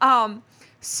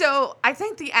 So I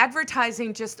think the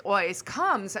advertising just always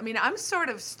comes. I mean, I'm sort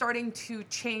of starting to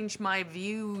change my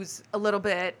views a little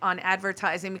bit on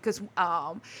advertising because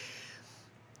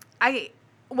I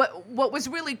what was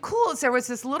really cool is there was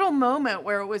this little moment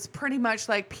where it was pretty much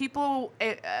like people.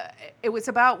 It was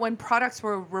about when products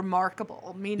were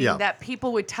remarkable, meaning that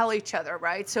people would tell each other,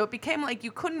 right? So it became like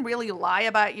you couldn't really lie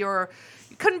about your.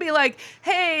 You couldn't be like,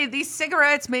 "Hey, these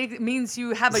cigarettes means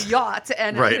you have a yacht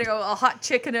and Right. a hot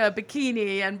chick in a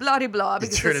bikini and blah blah blah."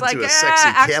 Because turn it's like, into a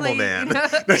sexy camel actually, man.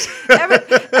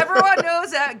 everyone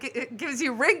knows that it gives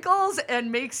you wrinkles and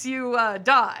makes you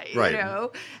die. Right.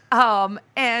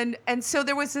 And so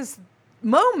there was this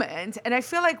moment, and I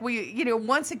feel like we,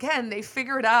 once again they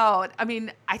figured out. I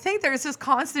mean, I think there's this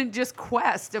constant just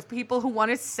quest of people who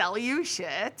want to sell you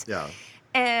shit. Yeah.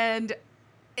 And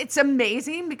it's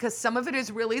amazing because some of it is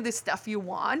really the stuff you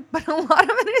want, but a lot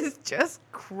of it is just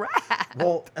crap.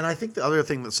 Well, and I think the other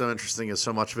thing that's so interesting is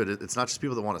so much of it, it's not just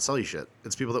people that want to sell you shit.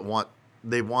 It's people that want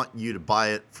you to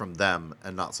buy it from them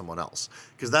and not someone else.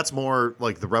 Because that's more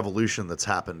like the revolution that's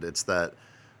happened. It's that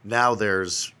now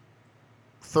there's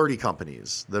 30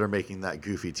 companies that are making that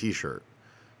goofy t-shirt.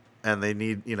 And they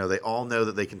need, they all know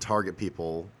that they can target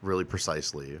people really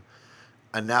precisely.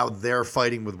 And now they're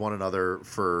fighting with one another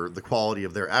for the quality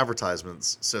of their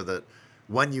advertisements so that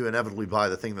when you inevitably buy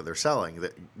the thing that they're selling,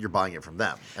 that you're buying it from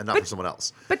them and not from someone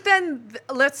else. But then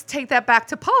let's take that back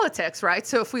to politics, right?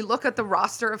 So if we look at the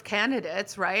roster of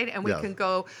candidates, right, and we can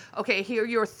go, okay, here are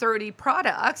your 30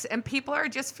 products, and people are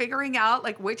just figuring out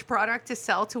like which product to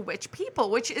sell to which people,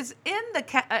 which is in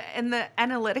the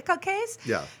Analytica case.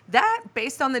 Yeah. That,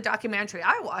 based on the documentary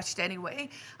I watched anyway,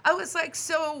 I was like,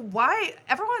 so why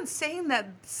everyone's saying that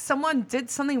someone did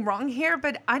something wrong here,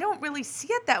 but I don't really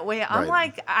see it that way. I'm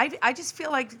like, I just feel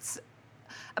like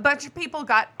a bunch of people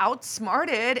got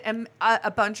outsmarted and a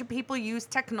bunch of people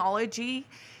used technology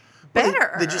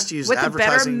better. They just use with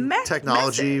advertising a better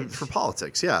technology message. for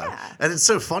politics. Yeah. And it's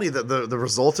so funny that the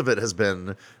result of it has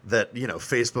been that,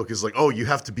 Facebook is like, oh, you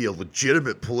have to be a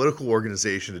legitimate political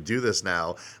organization to do this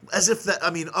now. As if that,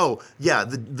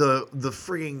 the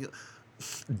freaking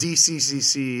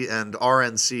DCCC and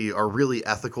RNC are really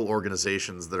ethical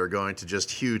organizations that are going to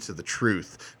just hew to the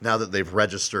truth now that they've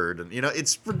registered. And,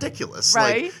 it's ridiculous.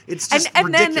 Right. Like, it's just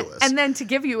ridiculous. Then to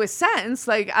give you a sense,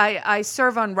 like I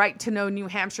serve on Right to Know New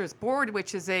Hampshire's board,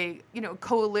 which is a,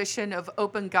 coalition of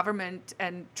open government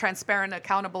and transparent,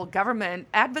 accountable government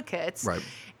advocates. Right.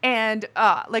 And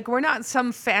we're not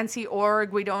some fancy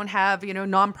org. We don't have,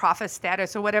 nonprofit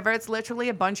status or whatever. It's literally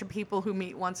a bunch of people who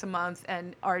meet once a month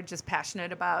and are just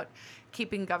passionate about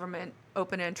keeping government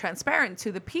open and transparent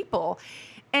to the people.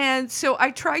 And so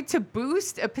I tried to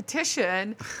boost a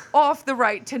petition off the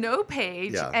Right to Know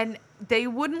page, and they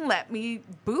wouldn't let me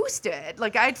boost it.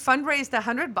 Like I'd fundraised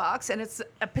 $100, and it's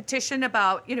a petition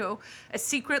about, a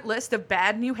secret list of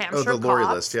bad New Hampshire cops. Oh, the Lori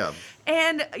list, yeah.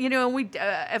 And, we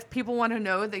if people want to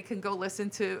know, they can go listen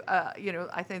to,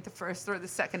 I think the first or the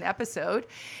second episode.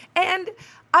 And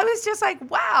I was just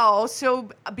like, wow. So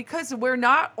because we're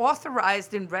not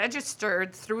authorized and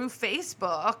registered through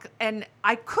Facebook, and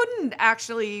I couldn't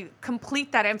actually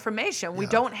complete that information. We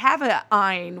don't have an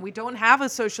EIN. We don't have a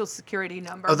social security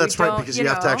number. Oh, that's right, because you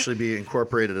have to actually be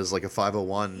incorporated as like a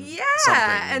 501 something.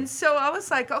 And so I was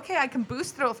like, okay, I can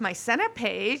boost it off my Senate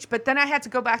page, but then I had to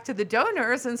go back to the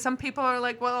donors, and some people are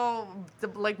like, well,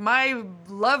 my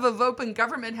love of open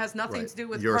government has nothing to do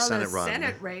with your Carla's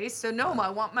Senate race, so no, I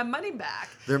want my money back.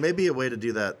 There may be a way to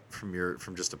do that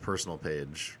from just a personal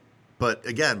page. But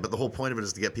again, the whole point of it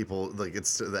is to get people, like,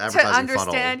 it's the advertising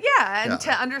funnel. And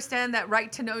to understand that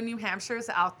Right to Know New Hampshire is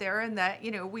out there, and that,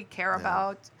 we care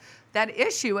about that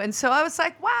issue. And so I was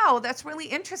like, wow, that's really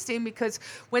interesting, because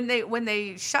when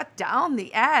they shut down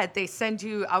the ad, they send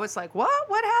you, I was like,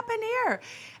 what happened here?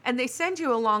 And they send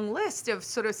you a long list of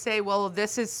sort of say, well,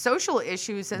 this is social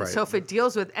issues, and so if it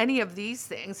deals with any of these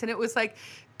things, and it was like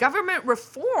government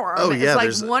reform is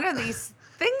like one of these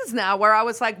things now where I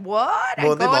was like, what?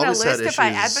 Well, I go on a list if I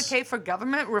advocate for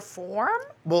government reform?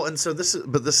 Well, and so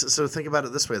so think about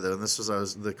it this way, though, and this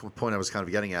was the point I was kind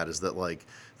of getting at, is that, like,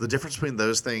 the difference between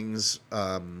those things,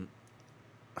 hang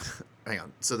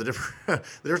on. So the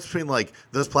difference between, like,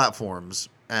 those platforms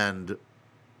and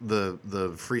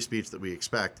the free speech that we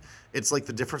expect, it's like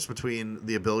the difference between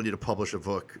the ability to publish a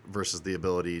book versus the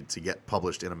ability to get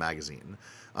published in a magazine,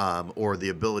 or the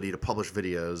ability to publish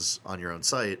videos on your own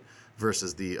site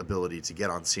versus the ability to get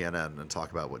on CNN and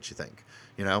talk about what you think,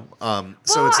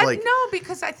 so it's like, no,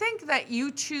 because I think that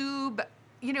YouTube,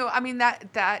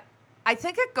 that I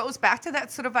think it goes back to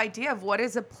that sort of idea of what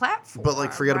is a platform. But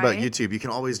like, forget about right? YouTube. You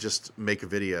can always just make a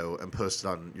video and post it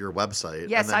on your website.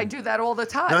 Yes, and then, I do that all the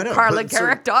time. No, I know,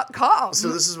 CarlaGarrick.com. So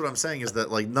this is what I'm saying is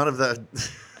that like none of that.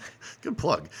 Good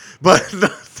plug, but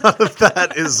none of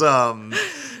that is.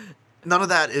 None of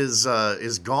that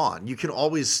is gone. You can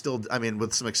always still, I mean,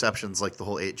 with some exceptions, like the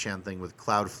whole 8chan thing with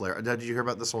Cloudflare. Did you hear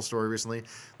about this whole story recently?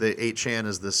 The 8chan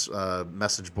is this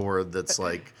message board that's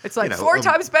like... It's like 4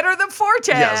 times better than 4chan.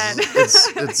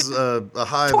 Yes, it's a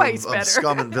hive of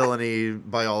scum and better. villainy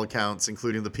by all accounts,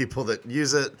 including the people that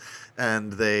use it.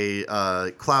 And they,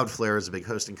 Cloudflare is a big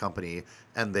hosting company,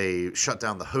 and they shut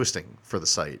down the hosting for the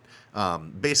site,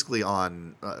 basically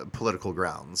on political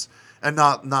grounds. And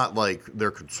not like they're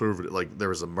conservative, like there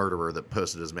was a murderer that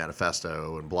posted his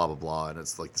manifesto and blah, blah, blah. And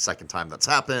it's like the second time that's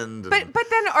happened. But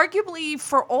then arguably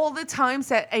for all the times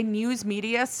that a news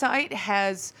media site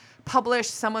has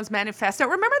published someone's manifesto,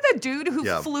 remember the dude who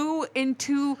flew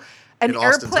into an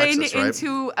airplane Texas, right?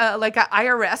 into like an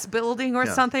IRS building or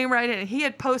something, right? And he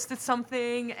had posted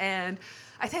something, and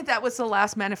I think that was the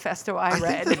last manifesto I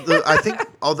read. I think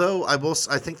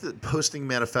that posting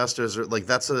manifestos are like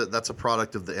that's a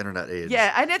product of the internet age.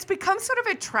 Yeah, and it's become sort of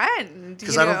a trend.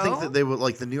 Because I don't think that they would,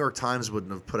 like, the New York Times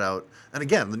wouldn't have put out, and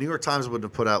again, the New York Times wouldn't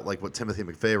have put out like what Timothy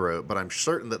McVeigh wrote, but I'm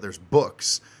certain that there's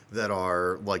books that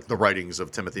are like the writings of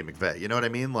Timothy McVeigh. You know what I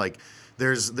mean? Like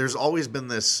there's always been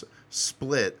this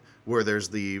split where there's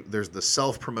the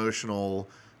self-promotional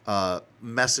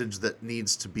message that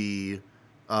needs to be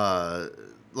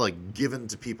like given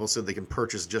to people so they can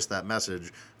purchase just that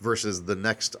message versus the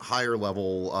next higher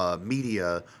level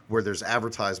media where there's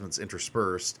advertisements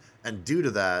interspersed, and due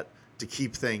to that, to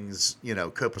keep things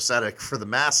copacetic for the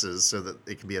masses so that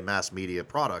it can be a mass media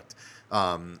product,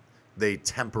 they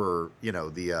temper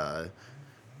the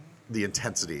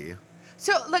intensity.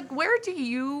 So like where do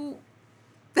you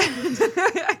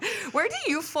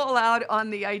fall out on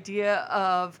the idea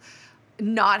of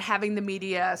not having the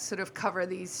media sort of cover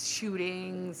these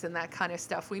shootings and that kind of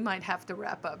stuff? We might have to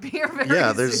wrap up here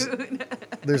very soon.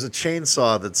 There's a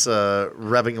chainsaw that's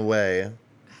revving away.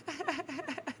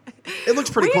 It looks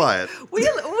pretty quiet. We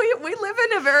live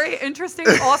in a very interesting,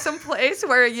 awesome place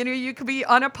where you could be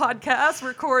on a podcast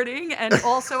recording and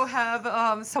also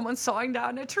have someone sawing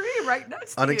down a tree right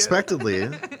next to Unexpectedly,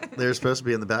 they're supposed to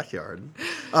be in the backyard.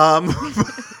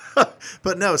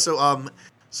 But no,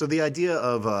 so the idea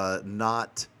of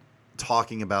not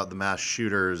talking about the mass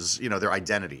shooters, their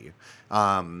identity.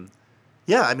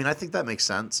 Yeah, I mean, I think that makes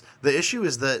sense. The issue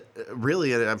is that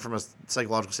really, from a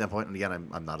psychological standpoint, and again,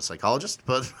 I'm not a psychologist,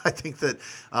 but I think that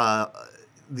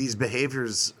these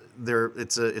behaviors,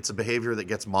 it's a behavior that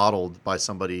gets modeled by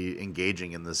somebody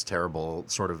engaging in this terrible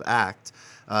sort of act,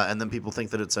 and then people think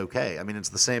that it's okay. I mean, it's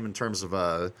the same in terms of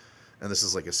and this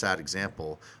is like a sad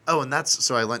example. Oh, and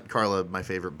so I lent Carla my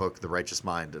favorite book, The Righteous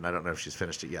Mind, and I don't know if she's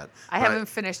finished it yet. I haven't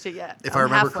finished it yet. If I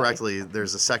remember correctly,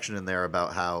 there's a section in there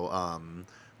about how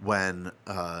when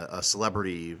a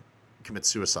celebrity commits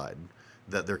suicide,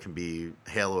 that there can be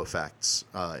halo effects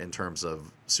in terms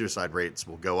of suicide rates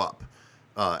will go up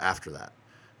after that.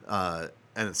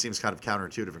 And it seems kind of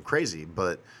counterintuitive and crazy,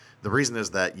 but the reason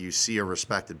is that you see a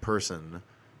respected person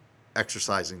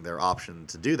exercising their option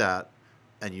to do that,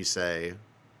 and you say,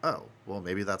 oh, well,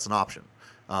 maybe that's an option.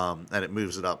 And it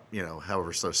moves it up,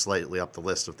 however so slightly up the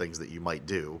list of things that you might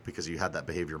do because you had that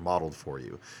behavior modeled for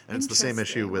you. And it's the same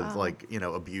issue with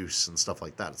abuse and stuff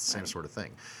like that. It's the same sort of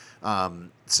thing.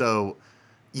 So,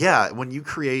 yeah, when you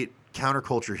create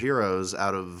counterculture heroes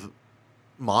out of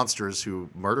monsters who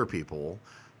murder people,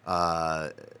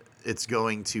 it's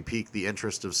going to pique the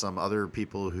interest of some other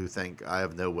people who think I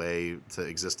have no way to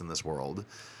exist in this world.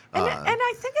 And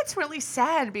I think it's really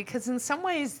sad because in some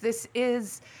ways this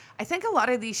is, I think a lot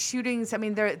of these shootings, I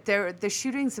mean, they're the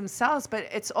shootings themselves, but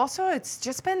it's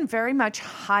just been very much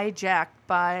hijacked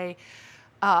by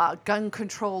gun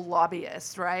control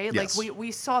lobbyists, right? Yes. Like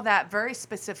we saw that very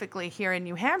specifically here in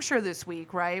New Hampshire this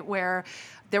week, right? Where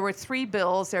there were 3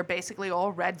 bills. They're basically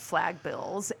all red flag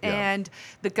bills. Yeah. And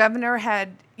the governor had,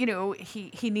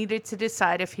 he needed to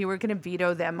decide if he were going to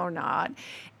veto them or not.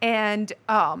 And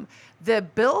the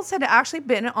bills had actually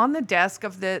been on the desk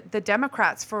of the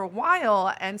Democrats for a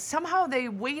while, and somehow they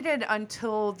waited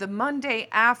until the Monday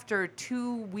after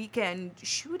 2 weekend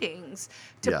shootings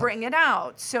to bring it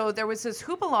out. So there was this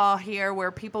hoopla here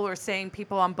where people were saying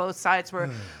people on both sides were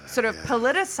sort of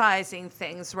politicizing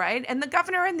things, right? And the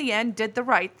governor in the end did the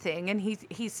right thing, and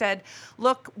he said,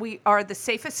 look, we are the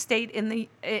safest state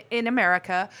in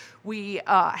America. We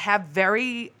have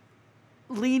very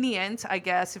lenient, I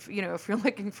guess, if if you're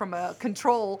looking from a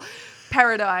control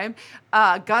paradigm,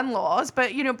 gun laws.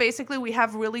 But basically, we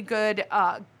have really good.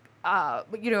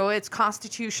 It's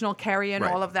constitutional carry and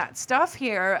Right. all of that stuff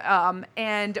here,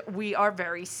 and we are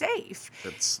very safe.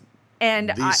 It's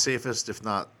And the safest, if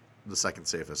not the second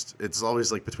safest. It's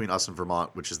always like between us and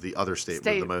Vermont, which is the other state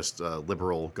with the most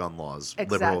liberal gun laws.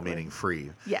 Liberal Exactly. meaning free.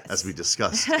 Yes. As we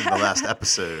discussed in the last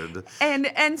episode. and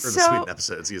Or so the Sweden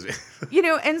episode, excuse me.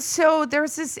 and so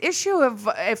there's this issue of,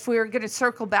 if we're going to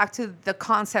circle back to the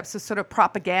concepts of sort of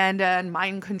propaganda and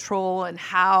mind control and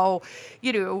how,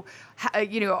 do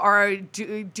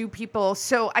people.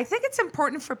 So I think it's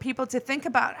important for people to think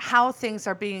about how things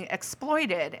are being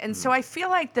exploited. And so I feel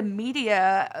like the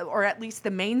media, or at least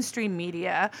the mainstream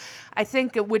media, I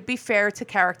think it would be fair to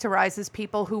characterize as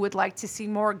people who would like to see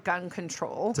more gun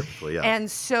control. Typically, yeah. And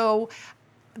so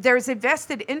there's a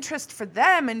vested interest for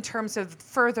them in terms of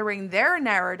furthering their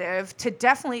narrative to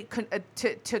definitely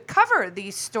to cover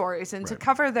these stories and to Right.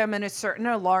 cover them in a certain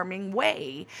alarming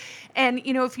way. And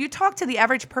if you talk to the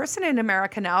average person in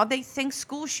America now, they think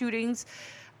school shootings,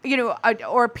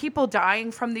 or people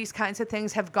dying from these kinds of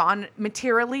things have gone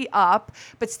materially up.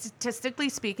 But statistically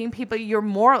speaking, you're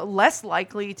more or less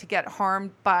likely to get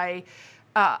harmed by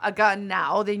a gun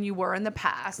now than you were in the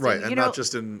past. Right, and not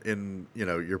just in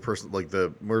your person, like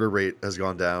the murder rate has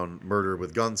gone down, murder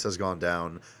with guns has gone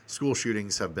down, school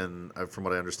shootings have been, from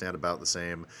what I understand, about the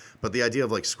same. But the idea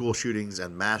of like school shootings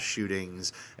and mass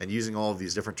shootings and using all of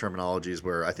these different terminologies,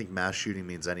 where I think mass shooting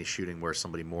means any shooting where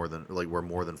where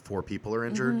more than 4 people are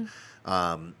injured.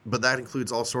 But that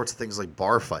includes all sorts of things like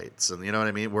bar fights, and you know what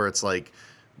I mean, where it's like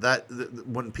that.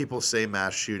 When people say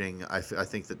mass shooting, I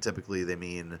think that typically they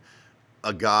mean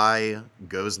a guy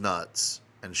goes nuts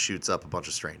and shoots up a bunch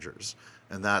of strangers.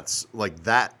 And that's like,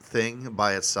 that thing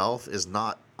by itself is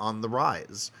not on the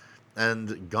rise.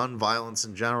 And gun violence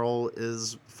in general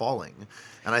is falling.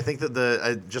 And I think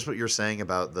that just what you're saying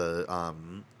about the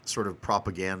sort of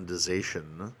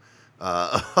propagandization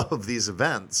of these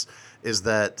events is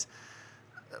that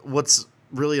what's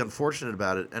really unfortunate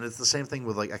about it, and it's the same thing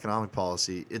with like economic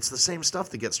policy, it's the same stuff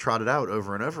that gets trotted out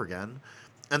over and over again.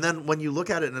 And then when you look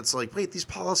at it and it's like, wait, these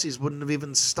policies wouldn't have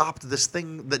even stopped this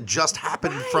thing that just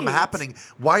happened from happening.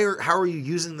 How are you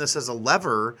using this as a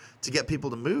lever to get people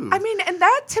to move? I mean, and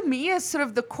that to me is sort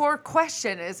of the core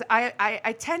question. Is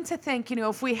I tend to think,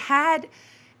 if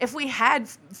we had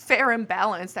fair and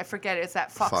balanced, I forget, is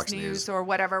that Fox News or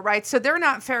whatever, right? So they're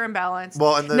not fair and balanced.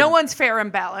 Well, and no one's fair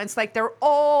and balanced. Like, they're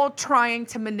all trying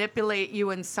to manipulate you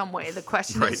in some way. The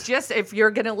question is just if you're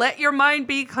going to let your mind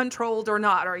be controlled or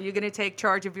not. Or are you going to take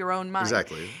charge of your own mind?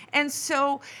 Exactly. And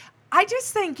so I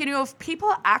just think, if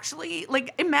people actually,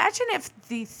 like, imagine if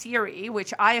the theory,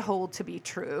 which I hold to be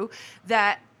true,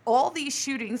 that all these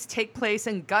shootings take place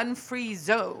in gun-free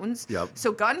zones. Yep.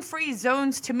 So gun-free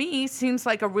zones to me seems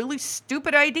like a really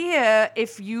stupid idea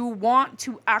if you want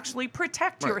to actually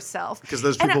protect yourself. Because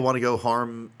those people want to go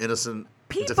harm innocent,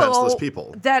 people defenseless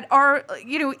people that are,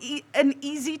 an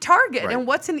easy target. Right. And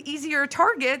what's an easier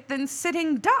target than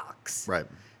sitting ducks? Right.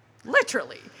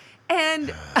 Literally.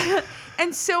 And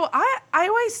and so I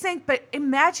always think, but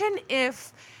imagine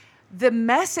if the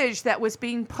message that was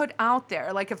being put out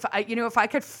there, like if I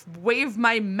could wave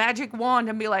my magic wand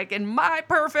and be like, in my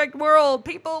perfect world,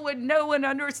 people would know and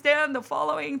understand the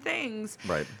following things.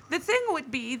 Right. The thing would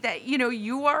be that,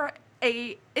 you are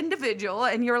a individual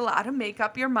and you're allowed to make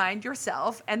up your mind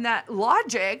yourself, and that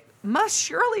logic must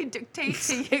surely dictate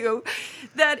to you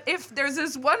that if there's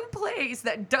this one place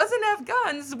that doesn't have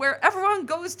guns where everyone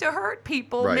goes to hurt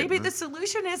people, Right. maybe the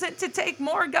solution isn't to take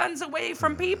more guns away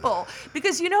from people.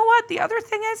 Because you know what? The other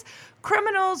thing is,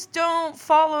 criminals don't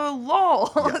follow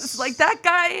laws. Yes. Like that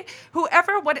guy,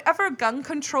 whatever gun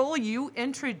control you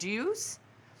introduce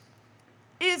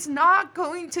is not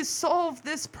going to solve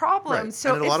this problem. Right.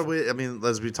 So and in a lot of ways, I mean,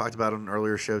 as we talked about on an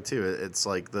earlier show too, it's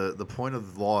like the point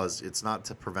of the law is it's not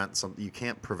to prevent something. You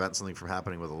can't prevent something from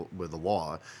happening with a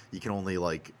law. You can only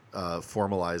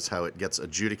formalize how it gets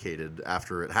adjudicated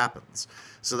after it happens.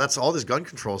 So that's all this gun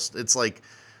control. It's like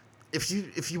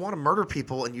if you want to murder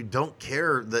people and you don't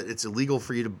care that it's illegal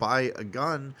for you to buy a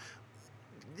gun,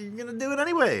 you're gonna do it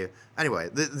anyway. Anyway,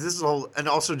 this is all, and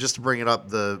also just to bring it up,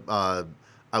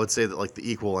 I would say that like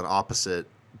the equal and opposite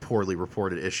poorly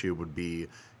reported issue would be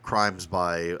crimes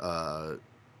by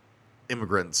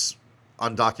immigrants,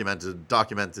 undocumented,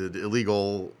 documented,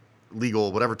 illegal,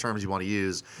 legal, whatever terms you want to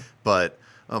use, but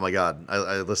Oh my God.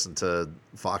 I listen to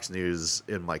Fox News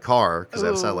in my car because I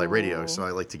have satellite radio. So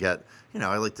I like to get,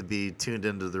 I like to be tuned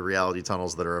into the reality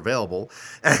tunnels that are available.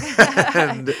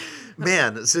 And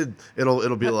man, so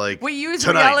it'll be like, we use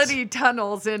tonight. Reality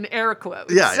tunnels in air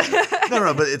quotes. Yeah.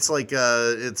 No, but it's like,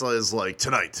 it's like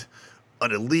tonight,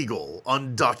 an illegal,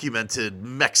 undocumented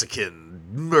Mexican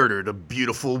murdered a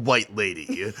beautiful white lady.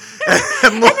 and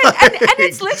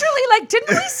it's literally like, didn't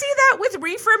we see that with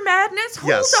Reefer Madness?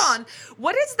 Hold on.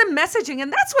 What is the messaging? And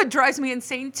that's what drives me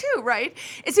insane too, right?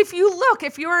 Is if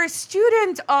you're a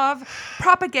student of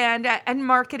propaganda and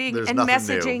marketing and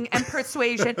messaging and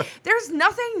persuasion, there's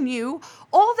nothing new.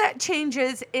 All that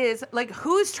changes is like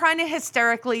who's trying to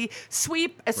hysterically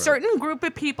sweep a certain group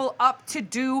of people up to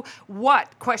do what? ?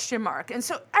 And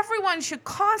so everyone should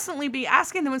constantly be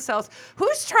asking themselves,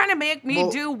 who's trying to make me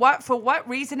do what for what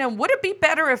reason? And would it be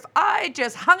better if I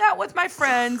just hung out with my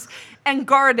friends and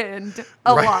gardened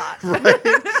a lot? Right.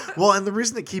 Well, and the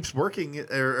reason it keeps working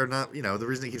or not, the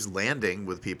reason it keeps landing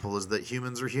with people is that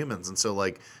humans are humans. And so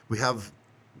like we have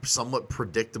somewhat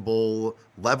predictable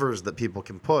levers that people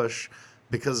can push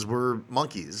because we're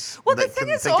monkeys. Well, the thing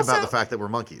is think also, about the fact that we're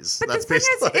monkeys. But That's the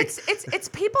thing is, it's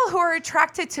people who are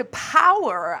attracted to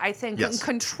power, I think, and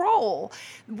control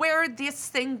where this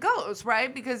thing goes,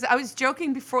 right? Because I was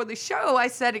joking before the show. I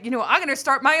said, I'm going to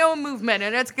start my own movement,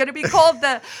 and it's going to be called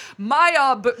the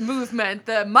MYOB movement,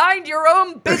 the Mind Your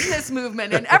Own Business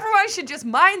movement, and everyone should just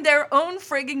mind their own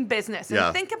frigging business.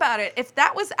 And think about it. If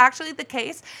that was actually the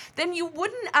case, then you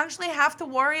wouldn't actually have to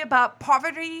worry about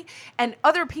poverty and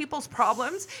other people's problems,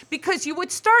 because you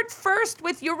would start first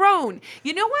with your own.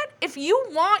 You know what? If you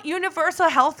want universal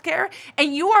health care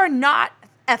and you are not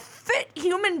a fit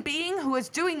human being who is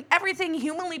doing everything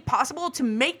humanly possible to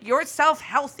make yourself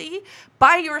healthy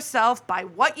by yourself, by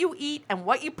what you eat and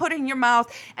what you put in your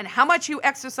mouth and how much you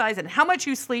exercise and how much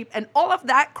you sleep and all of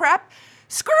that crap,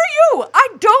 screw you. I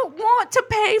don't want to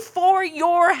pay for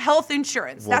your health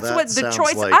insurance. Well, that's what the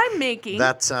choice I'm making.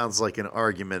 That sounds like an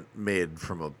argument made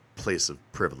from a place of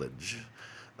privilege,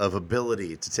 of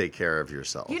ability to take care of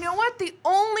yourself. You know what? The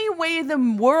only way the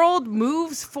world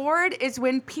moves forward is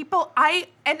when people, I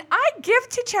give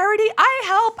to charity, I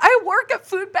help, I work at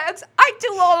food banks, I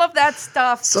do all of that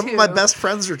stuff Some too. of my best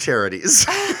friends are charities.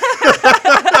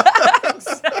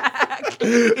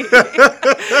 Exactly.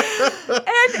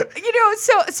 And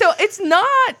so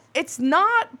it's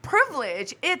not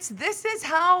privilege. This is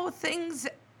how things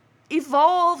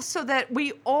evolve so that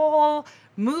we all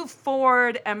move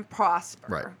forward and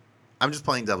prosper. Right. I'm just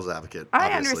playing devil's advocate,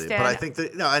 I obviously. understand. But I think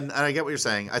that, and I get what you're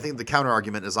saying. I think the counter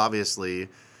argument is obviously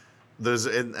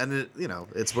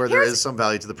it's where there is some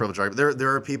value to the privilege argument.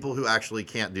 There are people who actually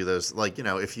can't do those. Like,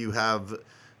 if you have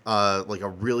like a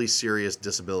really serious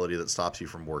disability that stops you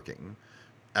from working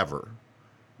ever,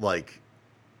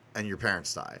 and your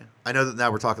parents die. I know that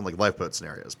now we're talking like lifeboat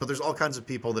scenarios, but there's all kinds of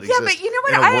people that exist but you know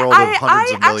what? in a world of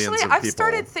hundreds of millions of people. I've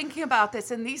started thinking about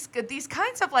this, and these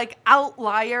kinds of like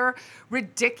outlier,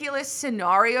 ridiculous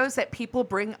scenarios that people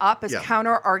bring up as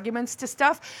counter arguments to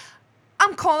stuff.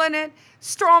 I'm calling it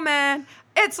straw man.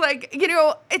 It's like,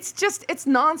 it's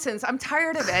nonsense. I'm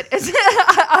tired of it.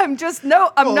 I'm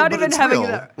not even having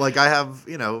that. Like I have,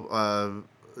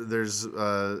 there's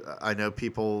I know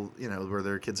people, where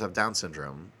their kids have Down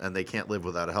syndrome and they can't live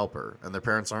without a helper and their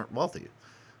parents aren't wealthy.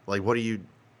 Like, what do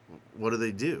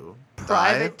they do?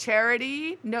 Private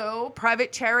charity,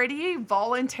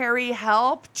 voluntary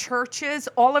help, churches,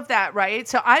 all of that, right?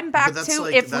 So I'm back to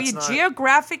if we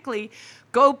geographically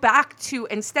go back to,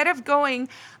 instead of going,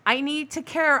 I need to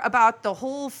care about the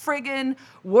whole friggin'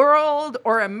 world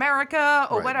or America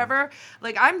or whatever.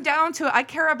 Like I'm down to, I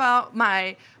care about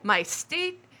my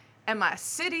state and my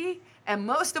city and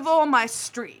most of all my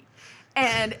street.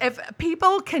 And if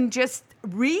people can just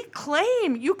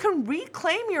reclaim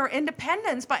your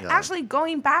independence by actually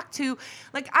going back to,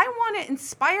 like, I want to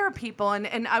inspire people,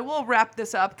 and I will wrap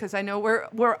this up because I know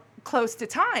we're close to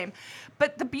time.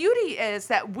 But the beauty is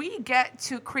that we get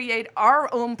to create our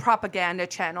own propaganda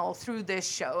channel through this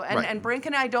show. And Brink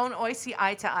and I don't always see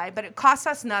eye to eye, but it costs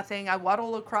us nothing. I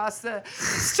waddle across the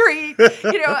street,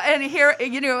 and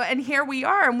here we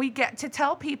are, and we get to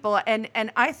tell people. And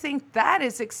I think that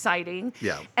is exciting.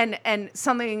 Yeah. And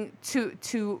something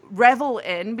to revel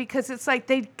in, because it's like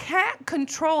they can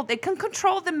control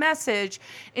the message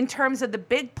in terms of the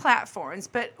big platforms.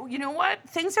 But you know what?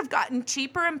 Things have gotten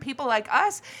cheaper, and people like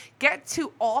us get to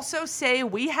also say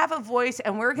we have a voice,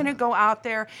 and we're going to go out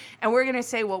there and we're going to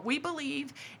say what we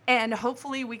believe, and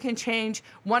hopefully we can change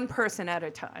one person at a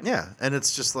time. Yeah, and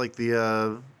it's just like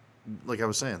like I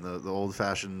was saying, the old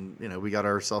fashioned, we got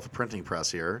ourselves a printing press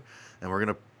here, and we're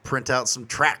going to print out some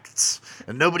tracts,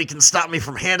 and nobody can stop me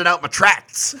from handing out my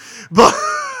tracts. But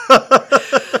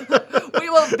we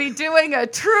will be doing a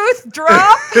truth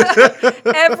drop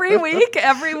every week,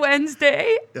 every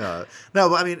Wednesday. No,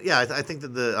 but I mean, yeah, I think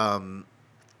that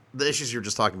the issues you're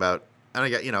just talking about, and I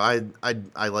get,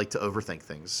 I like to overthink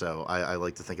things, so I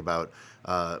like to think about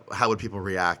how would people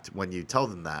react when you tell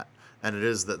them that, and it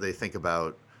is that they think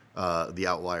about the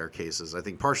outlier cases. I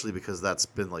think partially because that's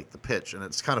been like the pitch, and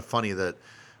it's kind of funny that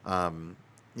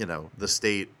the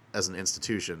state as an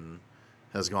institution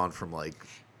has gone from like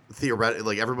theoretically,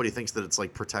 like everybody thinks that it's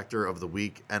like protector of the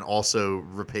weak and also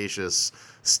rapacious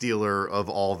stealer of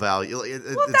all value. Well,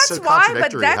 it's that's so why,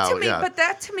 but contradictory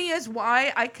that to me is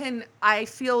why I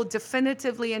feel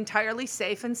definitively entirely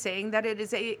safe in saying that it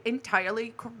is a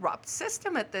entirely corrupt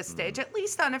system at this stage, at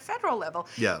least on a federal level.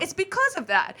 Yeah. It's because of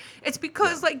that. It's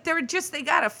because like they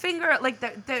got a finger, like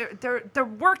they're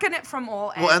working it from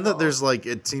all angles. Well, and that there's like,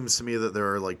 it seems to me that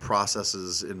there are like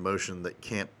processes in motion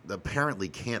that apparently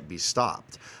can't be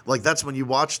stopped. Like that's when you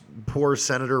watch poor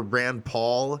Senator Rand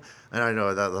Paul. And I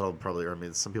know that'll probably, I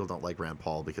mean, some people don't like Rand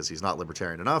Paul because he's not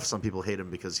libertarian enough. Some people hate him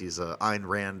because he's a Ayn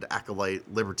Rand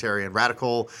acolyte, libertarian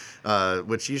radical,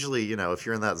 which usually, if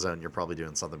you're in that zone, you're probably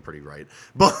doing something pretty right.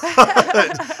 But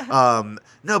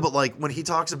no, but like when he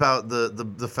talks about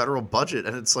the federal budget,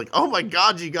 and it's like, oh my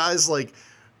God, you guys, like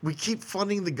we keep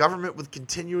funding the government with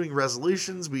continuing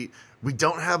resolutions. We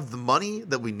don't have the money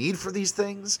that we need for these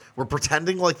things. We're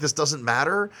pretending like this doesn't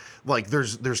matter. Like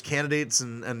there's candidates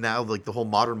and now like the whole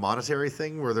modern monetary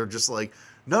thing where they're just like,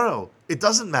 no, it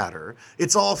doesn't matter.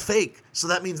 It's all fake. So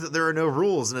that means that there are no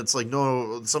rules. And it's like,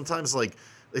 no, sometimes like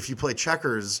if you play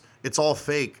checkers, it's all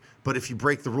fake. But if you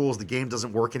break the rules, the game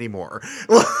doesn't work anymore.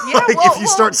 If you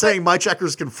start saying my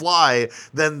checkers can fly,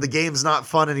 then the game's not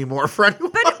fun anymore for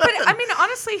anyone. But I mean,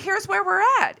 honestly, here's where we're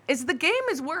at: is the game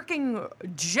is working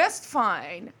just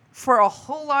fine for a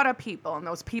whole lot of people, and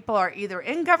those people are either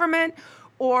in government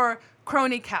or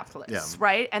crony capitalists,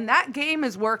 right? And that game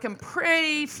is working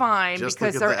pretty fine just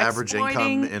because look at they're the average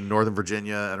exploiting income in Northern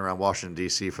Virginia and around Washington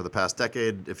D.C. for the past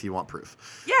decade, if you want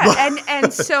proof. Yeah,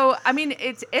 and so I mean,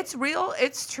 it's real,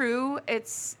 it's true,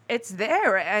 it's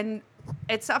there, and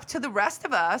it's up to the rest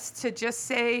of us to just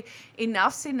say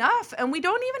enough's enough, and we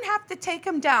don't even have to take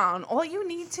them down. All you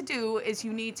need to do is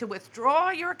you need to withdraw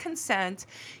your consent.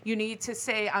 You need to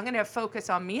say, I'm going to focus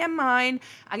on me and mine.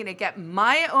 I'm going to get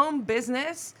my own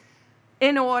business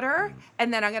in order,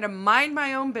 and then I'm going to mind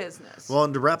my own business. Well,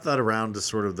 and to wrap that around to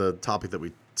sort of the topic that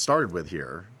we started with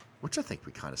here, which I think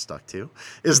we kind of stuck to,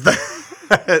 is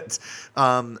that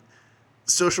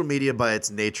social media by its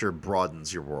nature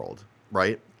broadens your world,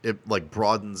 right? It like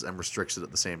broadens and restricts it at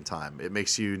the same time. It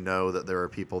makes you know that there are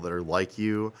people that are like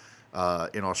you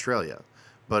in Australia,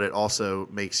 but it also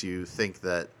makes you think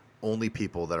that only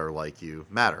people that are like you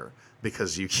matter,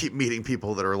 because you keep meeting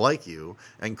people that are like you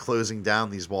and closing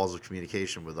down these walls of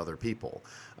communication with other people.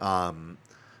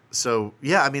 So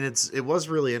yeah, I mean, it was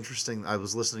really interesting. I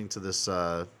was listening to this,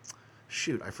 I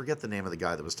forget the name of the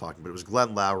guy that was talking, but it was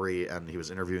Glenn Lowry, and he was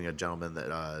interviewing a gentleman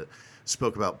that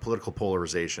spoke about political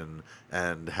polarization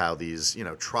and how these,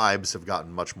 tribes have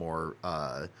gotten much more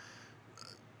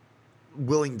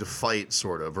willing to fight,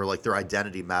 sort of, or like their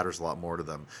identity matters a lot more to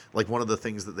them. Like one of the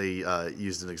things that they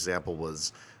used an example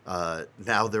was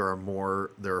now there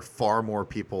are far more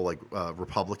people like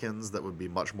Republicans that would be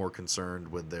much more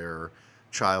concerned with their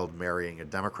child marrying a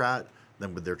Democrat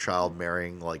than with their child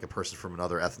marrying like a person from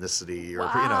another ethnicity,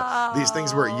 or these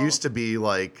things where it used to be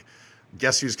like,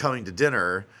 guess who's coming to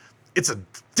dinner? It's a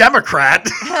Democrat.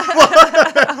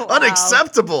 Wow.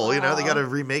 Unacceptable. Wow. They got to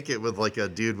remake it with like a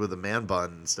dude with a man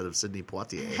bun instead of Sidney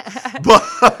Poitier.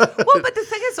 But the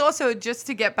thing is also, just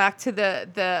to get back to the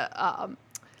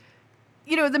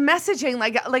messaging,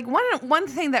 like one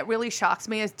thing that really shocks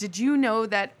me is, did you know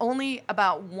that only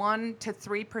about 1% to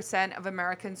 3% of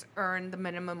Americans earn the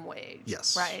minimum wage?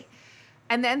 Yes. Right.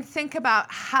 And then think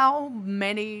about how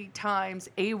many times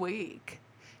a week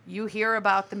you hear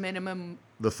about the minimum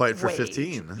the fight for wage.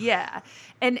 15. Yeah.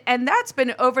 And that's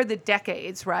been over the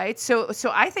decades, right? So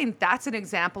I think that's an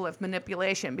example of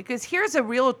manipulation, because here's a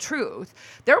real truth.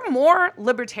 There are more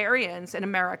libertarians in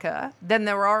America than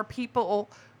there are people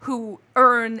who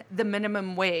earn the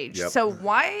minimum wage. Yep. So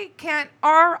why can't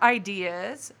our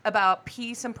ideas about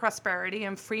peace and prosperity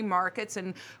and free markets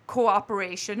and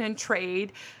cooperation and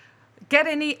trade get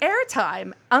any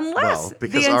airtime unless the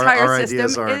entire our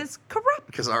system is corrupt?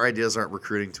 Because our ideas aren't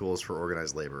recruiting tools for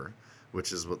organized labor,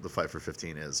 which is what the Fight for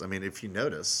 15 is. I mean, if you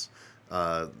notice,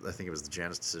 I think it was the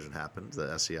Janus decision happened. The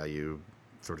SEIU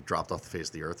sort of dropped off the face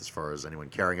of the earth as far as anyone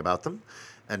caring about them.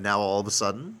 And now all of a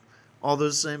sudden, all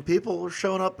those same people are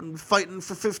showing up and fighting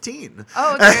for 15.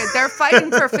 Oh, they're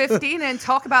fighting for 15 and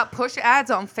talk about push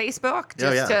ads on Facebook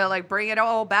just to like bring it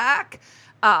all back.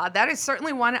 That is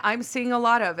certainly one I'm seeing a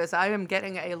lot of, as I am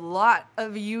getting a lot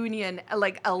of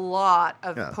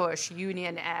push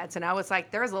union ads. And I was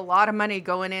like, there's a lot of money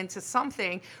going into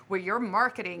something where you're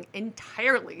marketing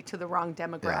entirely to the wrong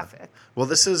demographic. Yeah. Well,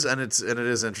 this is, and it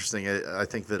is interesting. I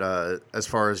think that as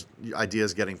far as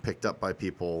ideas getting picked up by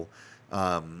people,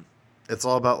 it's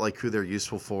all about like who they're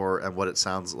useful for and what it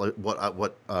sounds like,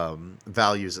 what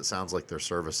values it sounds like they're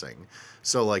servicing.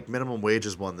 So like minimum wage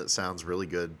is one that sounds really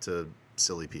good to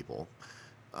silly people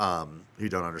who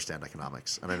don't understand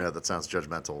economics. And I know that sounds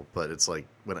judgmental, but it's like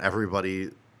when everybody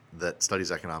that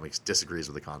studies economics disagrees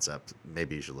with the concept,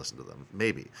 maybe you should listen to them.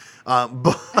 Maybe.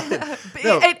 But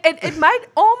no. It might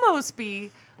almost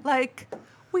be like,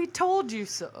 we told you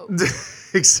so.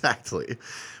 Exactly.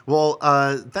 Well,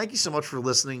 thank you so much for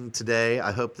listening today.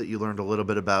 I hope that you learned a little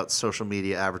bit about social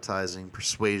media advertising,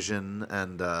 persuasion,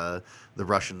 and the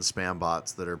Russian spam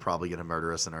bots that are probably going to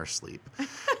murder us in our sleep.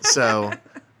 So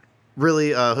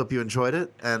really hope you enjoyed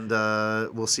it, and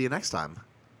we'll see you next time.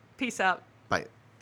 Peace out. Bye.